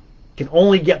live. You can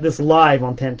only get this live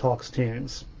on 10 Talks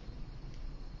Tunes.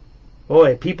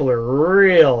 Boy, people are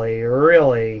really,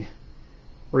 really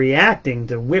reacting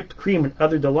to Whipped Cream and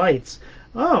Other Delights.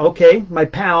 Oh, okay. My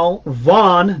pal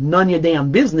Vaughn, none ya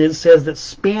damn business, says that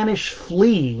Spanish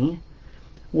Flea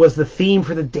was the theme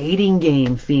for the dating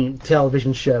game theme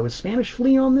television show. Is Spanish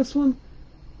Flea on this one?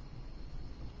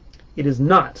 It is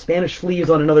not. Spanish Flea is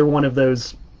on another one of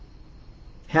those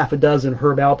half a dozen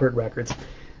Herb Alpert records.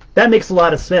 That makes a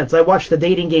lot of sense. I watched The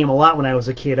Dating Game a lot when I was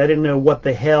a kid. I didn't know what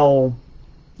the hell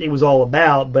it was all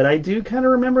about, but I do kind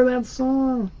of remember that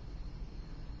song.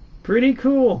 Pretty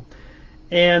cool.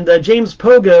 And James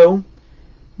Pogo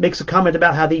makes a comment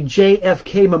about how the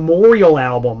JFK Memorial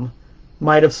album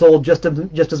might have sold just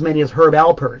as many as Herb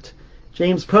Alpert.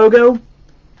 James Pogo,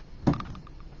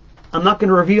 I'm not going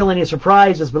to reveal any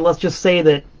surprises, but let's just say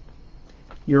that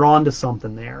you're on to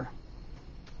something there.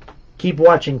 Keep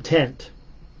watching Tent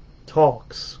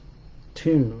Talks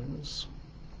Tunes.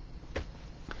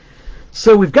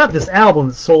 So we've got this album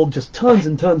that sold just tons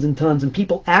and tons and tons, and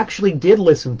people actually did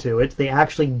listen to it. They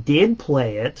actually did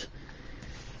play it.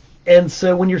 And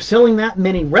so when you're selling that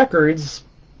many records,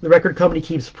 the record company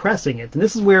keeps pressing it. And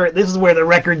this is where the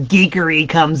record geekery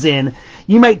comes in.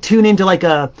 You might tune into like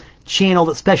a channel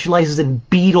that specializes in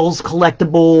Beatles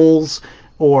collectibles,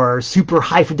 or super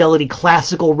high fidelity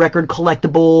classical record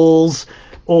collectibles,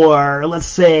 or let's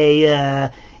say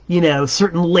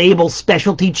certain label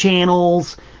specialty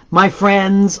channels. My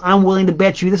friends, I'm willing to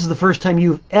bet you this is the first time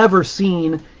you've ever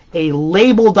seen a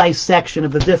label dissection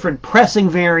of the different pressing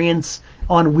variants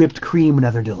on whipped cream and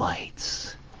other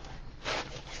delights.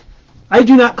 I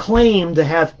do not claim to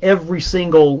have every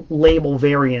single label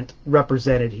variant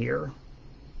represented here.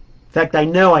 In fact, I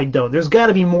know I don't. There's got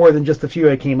to be more than just the few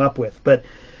I came up with. But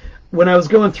when I was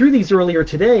going through these earlier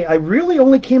today, I really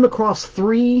only came across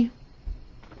 3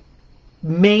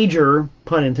 major,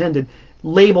 pun intended,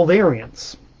 label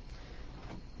variants.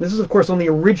 This is, of course, on the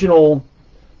original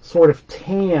sort of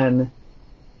tan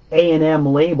A&M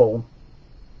label.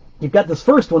 You've got this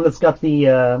first one that's got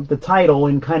the title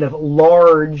in kind of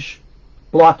large,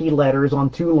 blocky letters on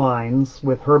 2 lines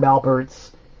with Herb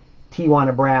Alpert's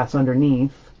Tijuana Brass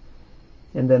underneath,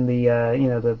 and then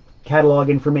the catalog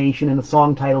information and the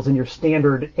song titles in your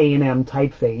standard A&M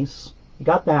typeface. You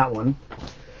got that one.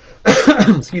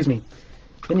 Excuse me.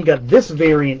 Then you got this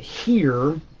variant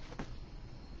here,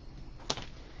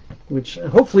 which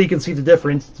hopefully you can see the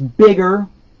difference. It's bigger,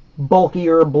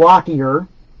 bulkier, blockier.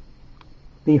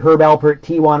 The Herb Alpert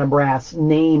Tijuana Brass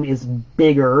name is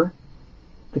bigger.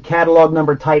 The catalog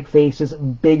number typeface is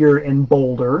bigger and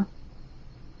bolder.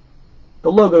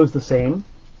 The logo's the same.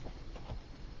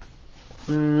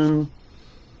 And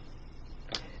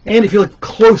if you look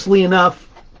closely enough,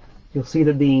 you'll see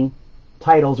that the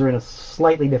titles are in a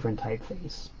slightly different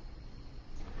typeface.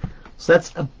 So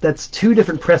that's 2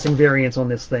 different pressing variants on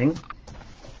this thing.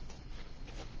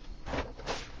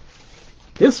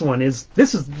 This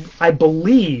is I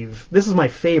believe this is my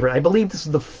favorite. I believe this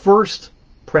is the first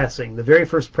pressing, the very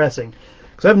first pressing,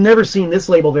 because I've never seen this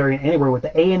label variant anywhere with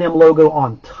the A&M logo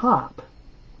on top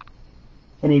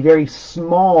and a very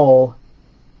small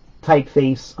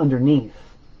typeface underneath.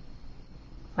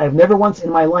 I have never once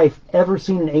in my life ever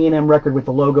seen an A&M record with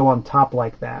the logo on top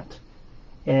like that.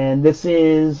 And this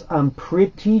is, I'm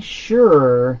pretty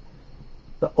sure,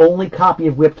 the only copy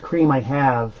of Whipped Cream I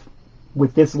have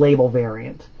with this label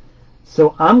variant.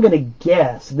 So I'm going to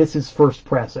guess this is first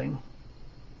pressing.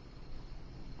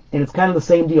 And it's kind of the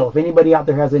same deal. If anybody out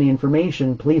there has any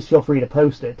information, please feel free to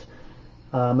post it.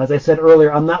 As I said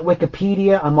earlier, I'm not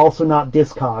Wikipedia. I'm also not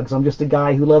Discogs. I'm just a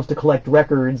guy who loves to collect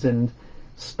records and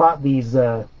spot these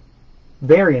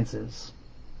variances.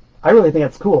 I really think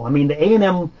that's cool. I mean,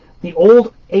 the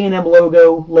old A&M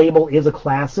logo label is a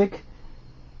classic,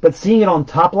 but seeing it on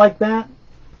top like that,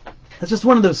 it's just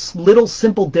one of those little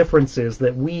simple differences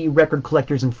that we record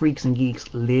collectors and freaks and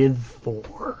geeks live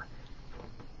for.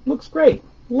 Looks great.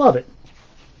 Love it.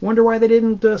 Wonder why they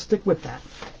didn't stick with that.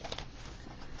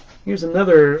 Here's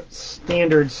another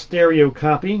standard stereo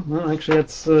copy. Well, actually,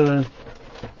 that's... Oh,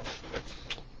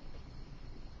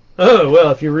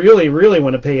 well, if you really, really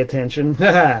want to pay attention,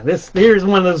 here's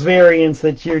one of those variants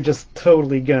that you're just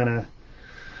totally gonna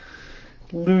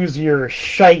lose your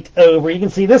shite over. You can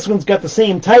see this one's got the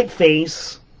same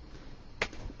typeface,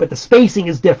 but the spacing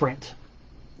is different.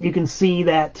 You can see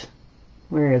that,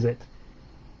 where is it?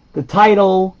 The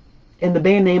title and the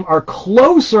band name are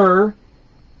closer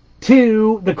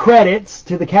to the credits,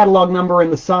 to the catalog number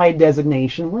and the side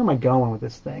designation. Where am I going with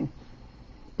this thing?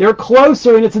 They're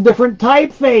closer, and it's a different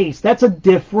typeface. That's a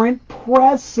different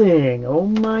pressing. Oh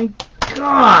my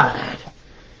God.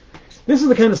 This is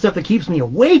the kind of stuff that keeps me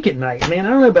awake at night, man. I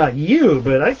don't know about you,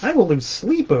 but I will lose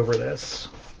sleep over this.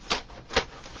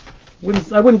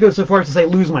 I wouldn't go so far as to say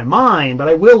lose my mind, but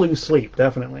I will lose sleep,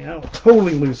 definitely. I will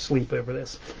totally lose sleep over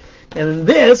this. And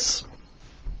this,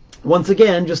 once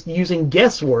again, just using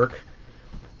guesswork,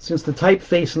 since the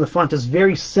typeface and the font is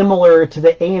very similar to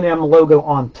the A&M logo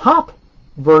on top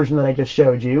version that I just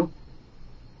showed you.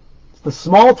 It's the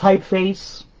small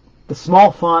typeface the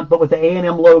small font, but with the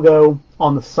A&M logo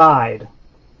on the side,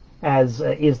 as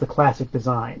is the classic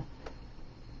design.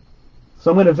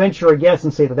 So I'm going to venture a guess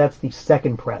and say that that's the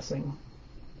second pressing.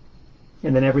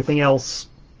 And then everything else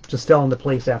just fell into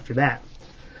place after that.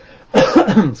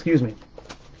 Excuse me.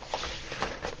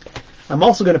 I'm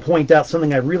also going to point out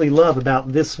something I really love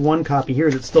about this one copy here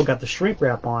that's still got the shrink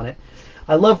wrap on it.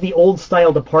 I love the old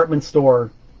style department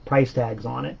store price tags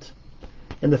on it.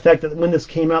 And the fact that when this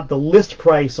came out, the list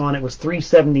price on it was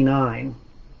 $3.79.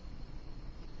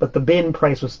 But the bin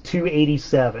price was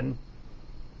 $2.87.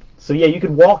 So yeah, you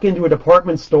could walk into a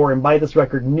department store and buy this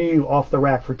record new off the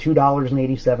rack for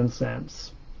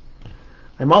 $2.87.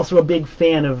 I'm also a big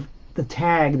fan of the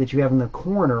tag that you have in the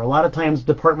corner. A lot of times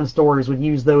department stores would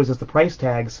use those as the price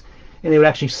tags, and they would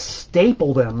actually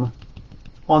staple them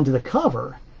onto the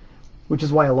cover, which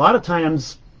is why a lot of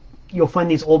times you'll find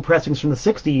these old pressings from the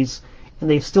 60s, and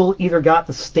they've still either got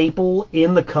the staple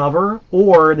in the cover,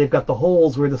 or they've got the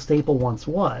holes where the staple once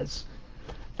was.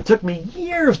 It took me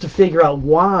years to figure out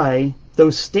why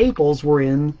those staples were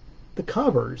in the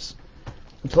covers,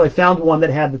 until I found one that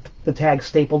had the tag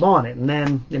stapled on it, and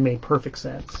then it made perfect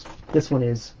sense. This one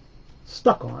is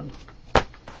stuck on.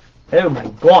 Oh my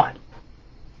God.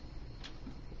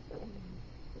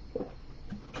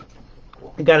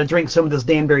 I gotta drink some of this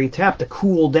Danbury Tap to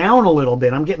cool down a little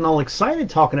bit. I'm getting all excited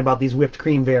talking about these whipped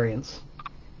cream variants.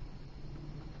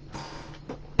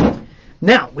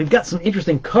 Now, we've got some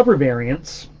interesting cover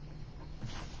variants.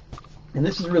 And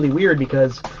this is really weird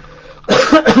because,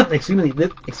 excuse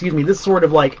me, this sort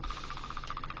of like,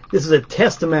 this is a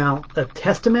testimony,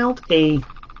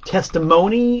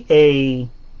 a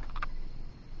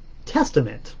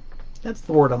testament. That's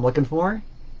the word I'm looking for.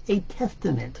 A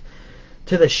testament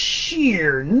to the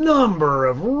sheer number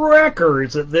of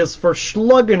records that this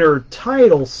Verschlungener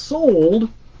title sold.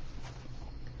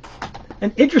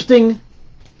 An interesting,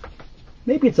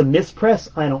 maybe it's a mispress,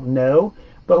 I don't know,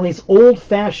 but on these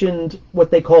old-fashioned, what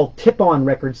they call tip-on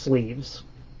record sleeves,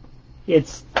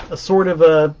 it's a sort of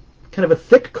a, kind of a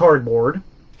thick cardboard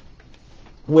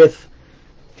with,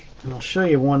 and I'll show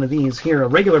you one of these here, a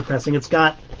regular pressing. It's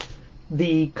got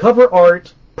the cover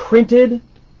art printed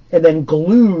and then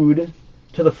glued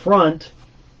to the front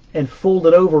and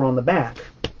folded over on the back.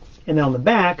 And then on the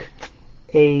back,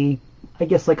 I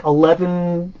guess like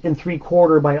 11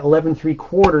 3/4 by 11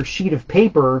 3/4 sheet of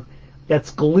paper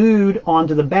that's glued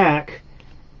onto the back.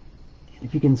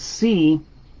 If you can see,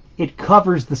 it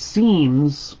covers the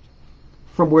seams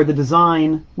from where the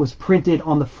design was printed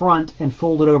on the front and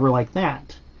folded over like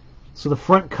that. So the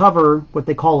front cover, what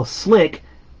they call a slick,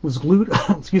 was glued,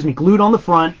 glued on the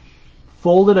front,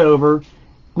 folded over,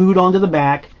 glued onto the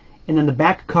back, and then the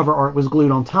back cover art was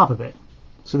glued on top of it.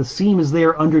 So the seam is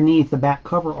there underneath the back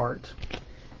cover art.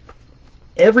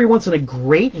 Every once in a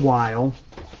great while,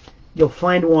 you'll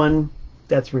find one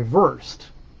that's reversed.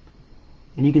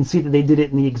 And you can see that they did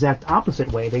it in the exact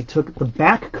opposite way. They took the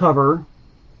back cover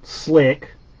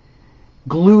slick,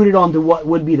 glued it onto what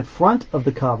would be the front of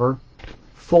the cover,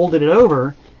 folded it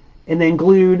over, and then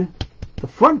glued the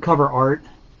front cover art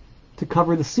to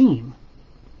cover the seam.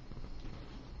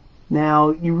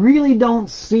 Now, you really don't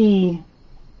see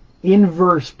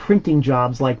inverse printing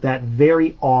jobs like that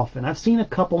very often. I've seen a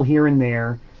couple here and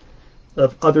there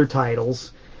of other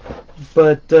titles,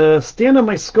 but stand on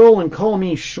my skull and call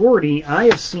me shorty, I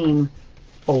have seen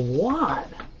a lot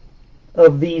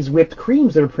of these whipped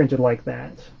creams that are printed like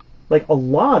that. Like a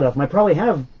lot of them. I probably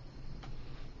have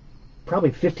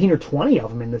 15 or 20 of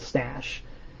them in this stash.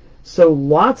 So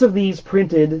lots of these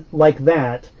printed like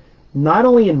that, not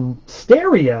only in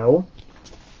stereo,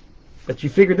 but you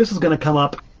figure this is going to come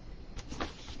up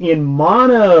in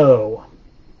mono.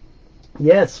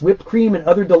 Yes, whipped cream and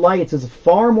other delights is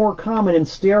far more common in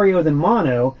stereo than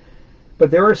mono,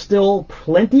 but there are still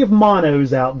plenty of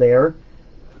monos out there,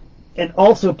 and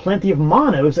also plenty of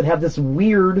monos that have this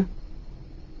weird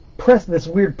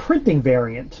printing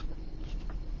variant,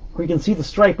 where you can see the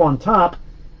stripe on top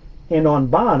and on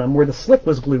bottom where the slick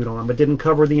was glued on, but didn't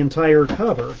cover the entire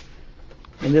cover.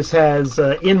 And this has,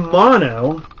 in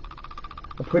mono,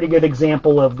 a pretty good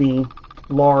example of the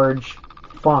large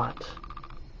font.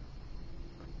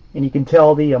 And you can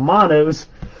tell the monos,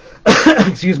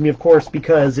 excuse me, of course,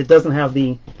 because it doesn't have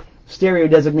the stereo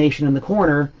designation in the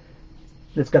corner.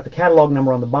 It's got the catalog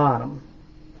number on the bottom.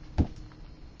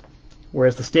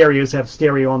 Whereas the stereos have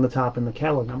stereo on the top and the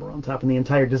catalog number on top, and the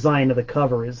entire design of the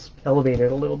cover is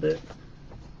elevated a little bit.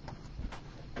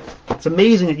 It's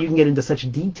amazing that you can get into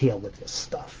such detail with this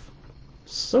stuff.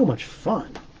 So much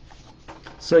fun.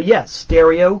 So yes,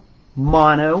 stereo,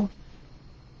 mono,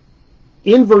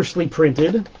 inversely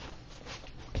printed,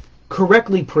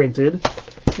 correctly printed,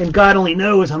 and God only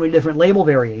knows how many different label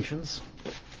variations.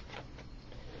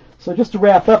 So just to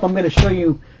wrap up, I'm going to show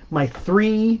you my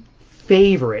 3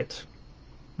 favorite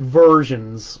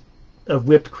versions of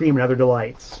whipped cream and other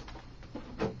delights.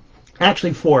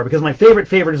 Actually 4, because my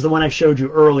favorite is the one I showed you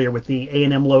earlier with the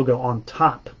A&M logo on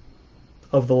top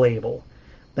of the label.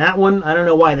 That one, I don't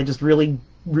know why, that just really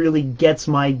gets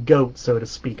my goat, so to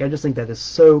speak. I just think that is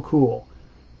so cool.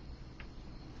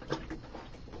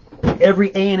 Every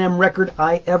A&M record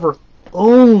I ever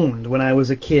owned when I was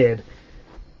a kid,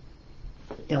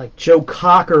 you know, like Joe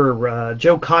Cocker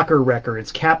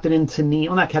records, Captain and Tennille,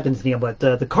 well, not Captain and Tennille, but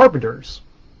the Carpenters,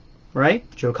 right?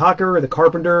 Joe Cocker, the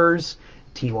Carpenters,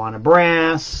 Tijuana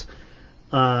Brass,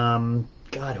 God,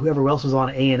 whoever else was on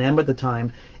A&M at the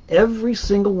time. Every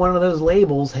single one of those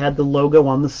labels had the logo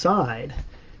on the side.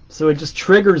 So it just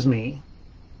triggers me.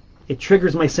 It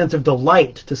triggers my sense of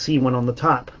delight to see one on the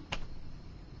top.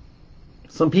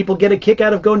 Some people get a kick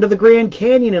out of going to the Grand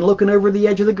Canyon and looking over the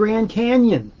edge of the Grand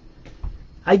Canyon.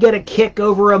 I get a kick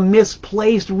over a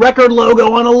misplaced record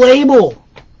logo on a label.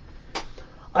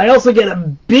 I also get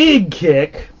a big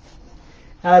kick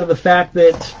out of the fact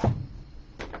that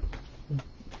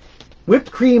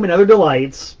whipped cream and other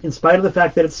delights, in spite of the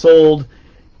fact that it sold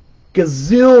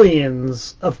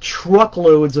gazillions of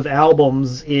truckloads of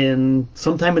albums in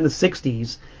sometime in the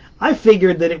 60s, I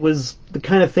figured that it was the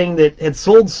kind of thing that had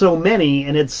sold so many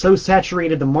and had so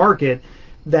saturated the market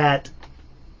that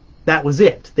that was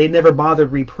it. They never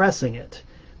bothered repressing it,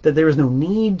 that there was no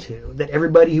need to, that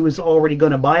everybody who was already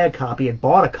going to buy a copy had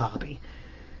bought a copy.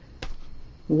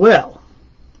 Well,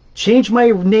 change my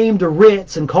name to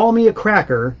Ritz and call me a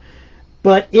cracker,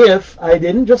 but if I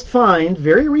didn't just find,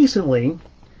 very recently,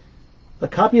 a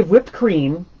copy of whipped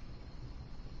cream,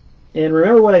 and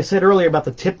remember what I said earlier about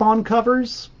the tip-on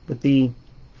covers with the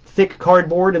thick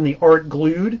cardboard and the art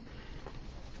glued?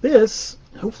 This,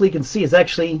 hopefully you can see, is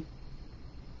actually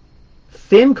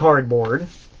thin cardboard.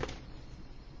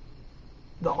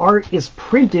 The art is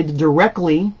printed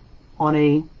directly on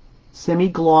a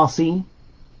semi-glossy,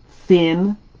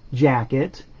 thin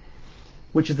jacket,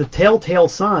 which is the telltale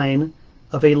sign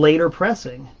of a later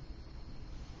pressing,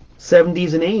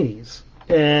 70s and 80s.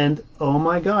 And oh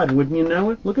my God, wouldn't you know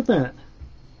it? Look at that.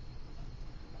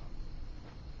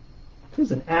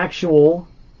 Here's an actual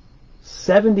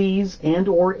 70s and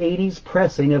or 80s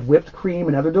pressing of whipped cream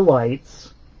and other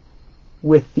delights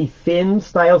with the thin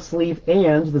style sleeve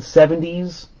and the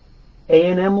 70s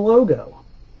A&M logo.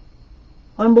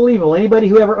 Unbelievable. Anybody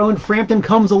who ever owned Frampton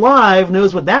Comes Alive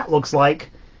knows what that looks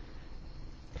like.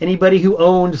 Anybody who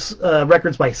owned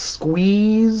records by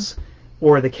Squeeze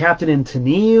or the Captain and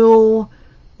Tennille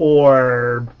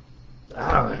or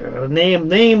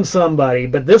name somebody,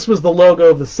 but this was the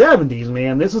logo of the 70s,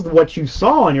 man. This is what you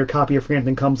saw on your copy of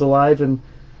Frampton Comes Alive, and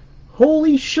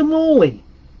holy shamoly,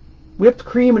 whipped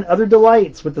cream and other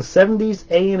delights with the 70s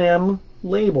A&M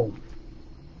label.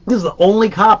 This is the only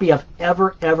copy I've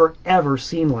ever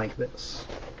seen like this.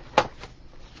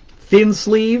 Thin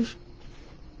sleeve,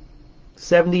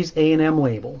 70s A&M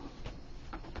label.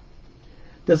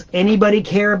 Does anybody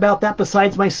care about that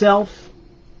besides myself?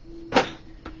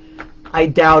 I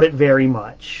doubt it very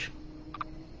much.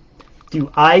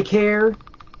 Do I care?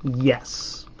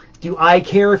 Yes. Do I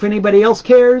care if anybody else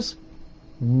cares?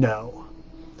 No.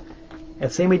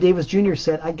 As Sammy Davis Jr.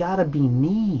 said, I gotta be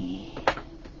me.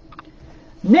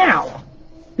 Now,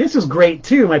 this is great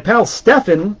too. My pal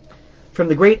Stefan from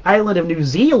the great island of New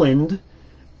Zealand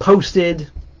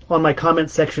posted on my comment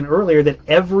section earlier that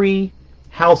every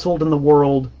household in the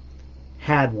world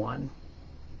had one.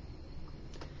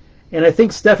 And I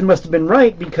think Stefan must have been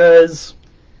right, because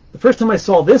the first time I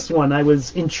saw this one, I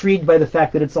was intrigued by the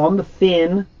fact that it's on the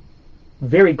thin,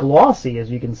 very glossy,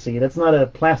 as you can see. That's not a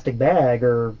plastic bag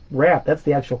or wrap. That's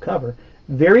the actual cover.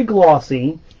 Very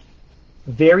glossy,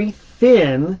 very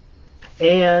thin,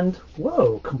 and,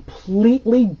 whoa,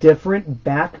 completely different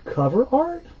back cover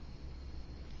art?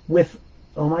 With,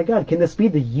 oh my God, can this be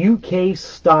the UK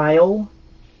style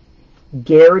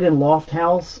Garrett and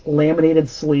Lofthouse laminated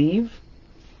sleeve?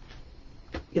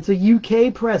 It's a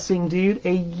UK pressing, dude.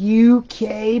 A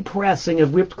UK pressing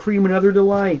of whipped cream and other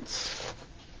delights.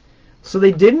 So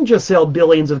they didn't just sell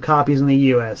billions of copies in the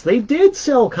US. They did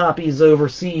sell copies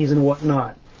overseas and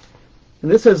whatnot.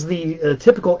 And this is the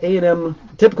typical A&M,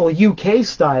 typical UK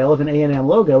style of an A&M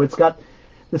logo. It's got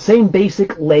the same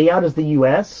basic layout as the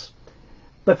US.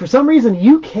 But for some reason,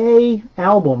 UK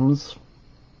albums,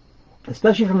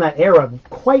 especially from that era,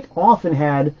 quite often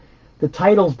had the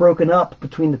titles broken up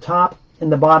between the top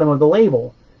and the bottom of the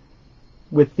label,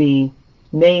 with the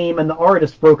name and the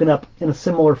artist broken up in a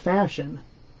similar fashion.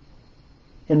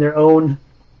 and their own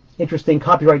interesting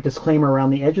copyright disclaimer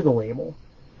around the edge of the label.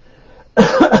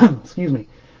 Excuse me.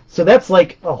 So that's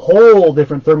like a whole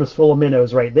different thermos full of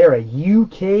minnows right there, a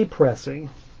UK pressing.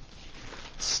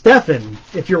 Stefan,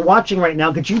 if you're watching right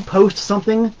now, could you post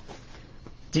something?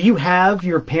 Do you have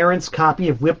your parents' copy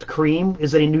of Whipped Cream?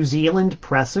 Is it a New Zealand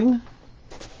pressing?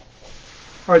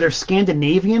 Are there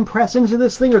Scandinavian pressings of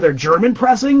this thing? Are there German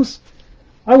pressings?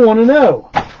 I want to know.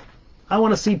 I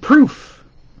want to see proof.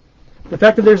 The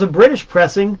fact that there's a British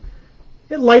pressing,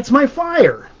 it lights my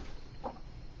fire.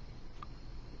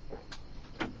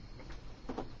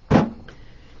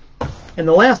 And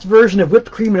the last version of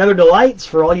Whipped Cream and Other Delights,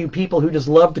 for all you people who just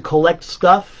love to collect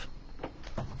stuff,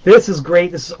 this is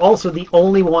great. This is also the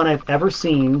only one I've ever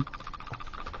seen.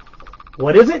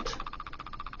 What is it?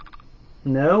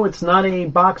 No, it's not a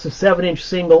box of 7-inch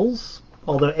singles,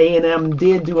 although A&M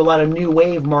did do a lot of new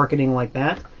wave marketing like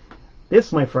that.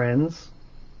 This, my friends,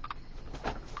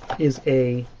 is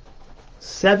a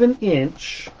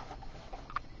 7-inch,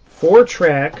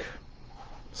 4-track,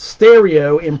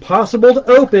 stereo, impossible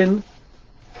to open,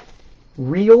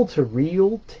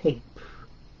 reel-to-reel tape.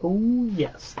 Oh,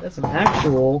 yes, that's an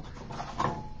actual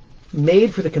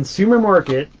made for the consumer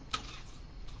market,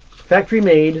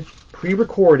 factory-made,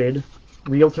 pre-recorded,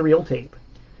 reel-to-reel tape.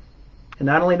 And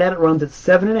not only that, it runs at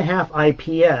 7.5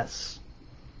 IPS,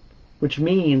 which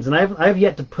means, and I've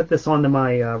yet to put this onto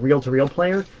my reel-to-reel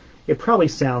player, it probably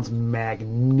sounds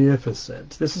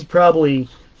magnificent. This is probably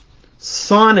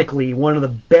sonically one of the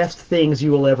best things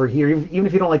you will ever hear, even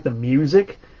if you don't like the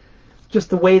music. Just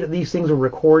the way that these things are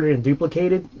recorded and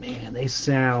duplicated, man, they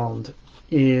sound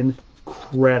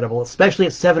incredible, especially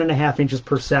at 7.5 inches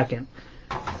per second.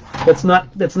 That's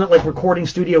not like recording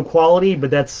studio quality,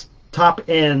 but that's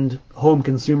top-end home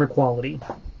consumer quality.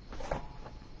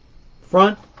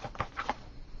 Front,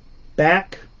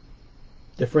 back,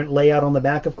 different layout on the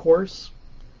back, of course.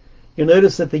 You'll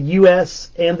notice that the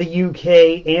US and the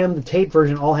UK and the tape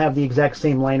version all have the exact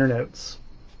same liner notes,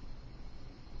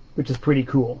 which is pretty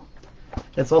cool.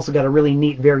 It's also got a really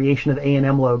neat variation of the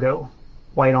A&M logo,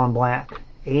 white on black.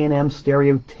 A&M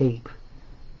stereo tape.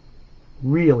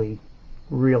 Really,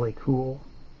 really cool.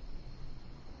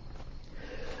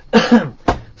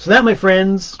 So that, my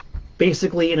friends,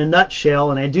 basically in a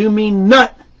nutshell, and I do mean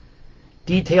nut,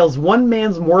 details one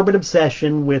man's morbid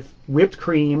obsession with whipped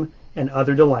cream and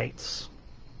other delights.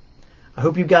 I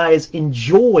hope you guys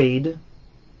enjoyed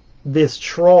this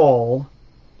trawl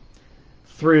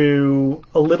through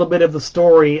a little bit of the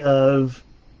story of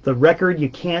the record you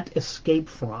can't escape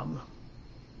from.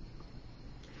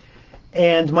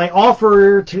 And my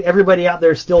offer to everybody out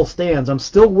there still stands. I'm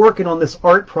still working on this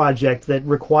art project that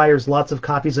requires lots of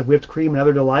copies of Whipped Cream and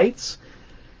Other Delights.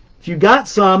 If you got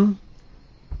some,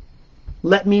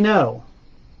 let me know.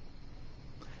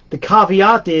 The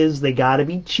caveat is they got to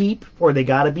be cheap or they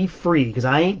got to be free, because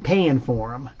I ain't paying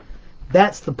for them.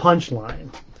 That's the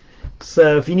punchline.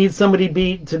 So if you need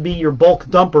somebody to be your bulk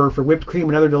dumper for Whipped Cream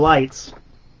and Other Delights,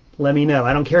 let me know.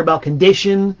 I don't care about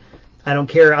condition. I don't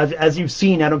care, as you've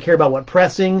seen, I don't care about what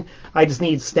pressing. I just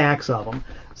need stacks of them.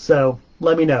 So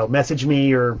let me know. Message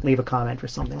me or leave a comment or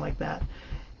something like that.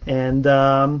 And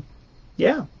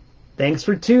yeah, thanks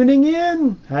for tuning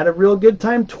in. Had a real good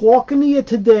time talking to you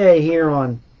today here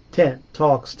on Tent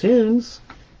Talks Tunes.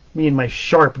 Me and my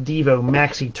Sharp Devo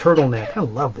Maxi turtleneck. I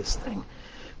love this thing.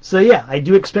 So yeah, I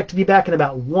do expect to be back in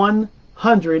about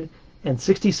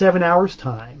 167 hours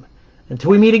time. Until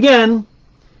we meet again,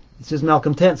 this is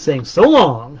Malcolm Tent saying so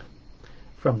long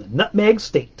from the Nutmeg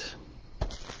State.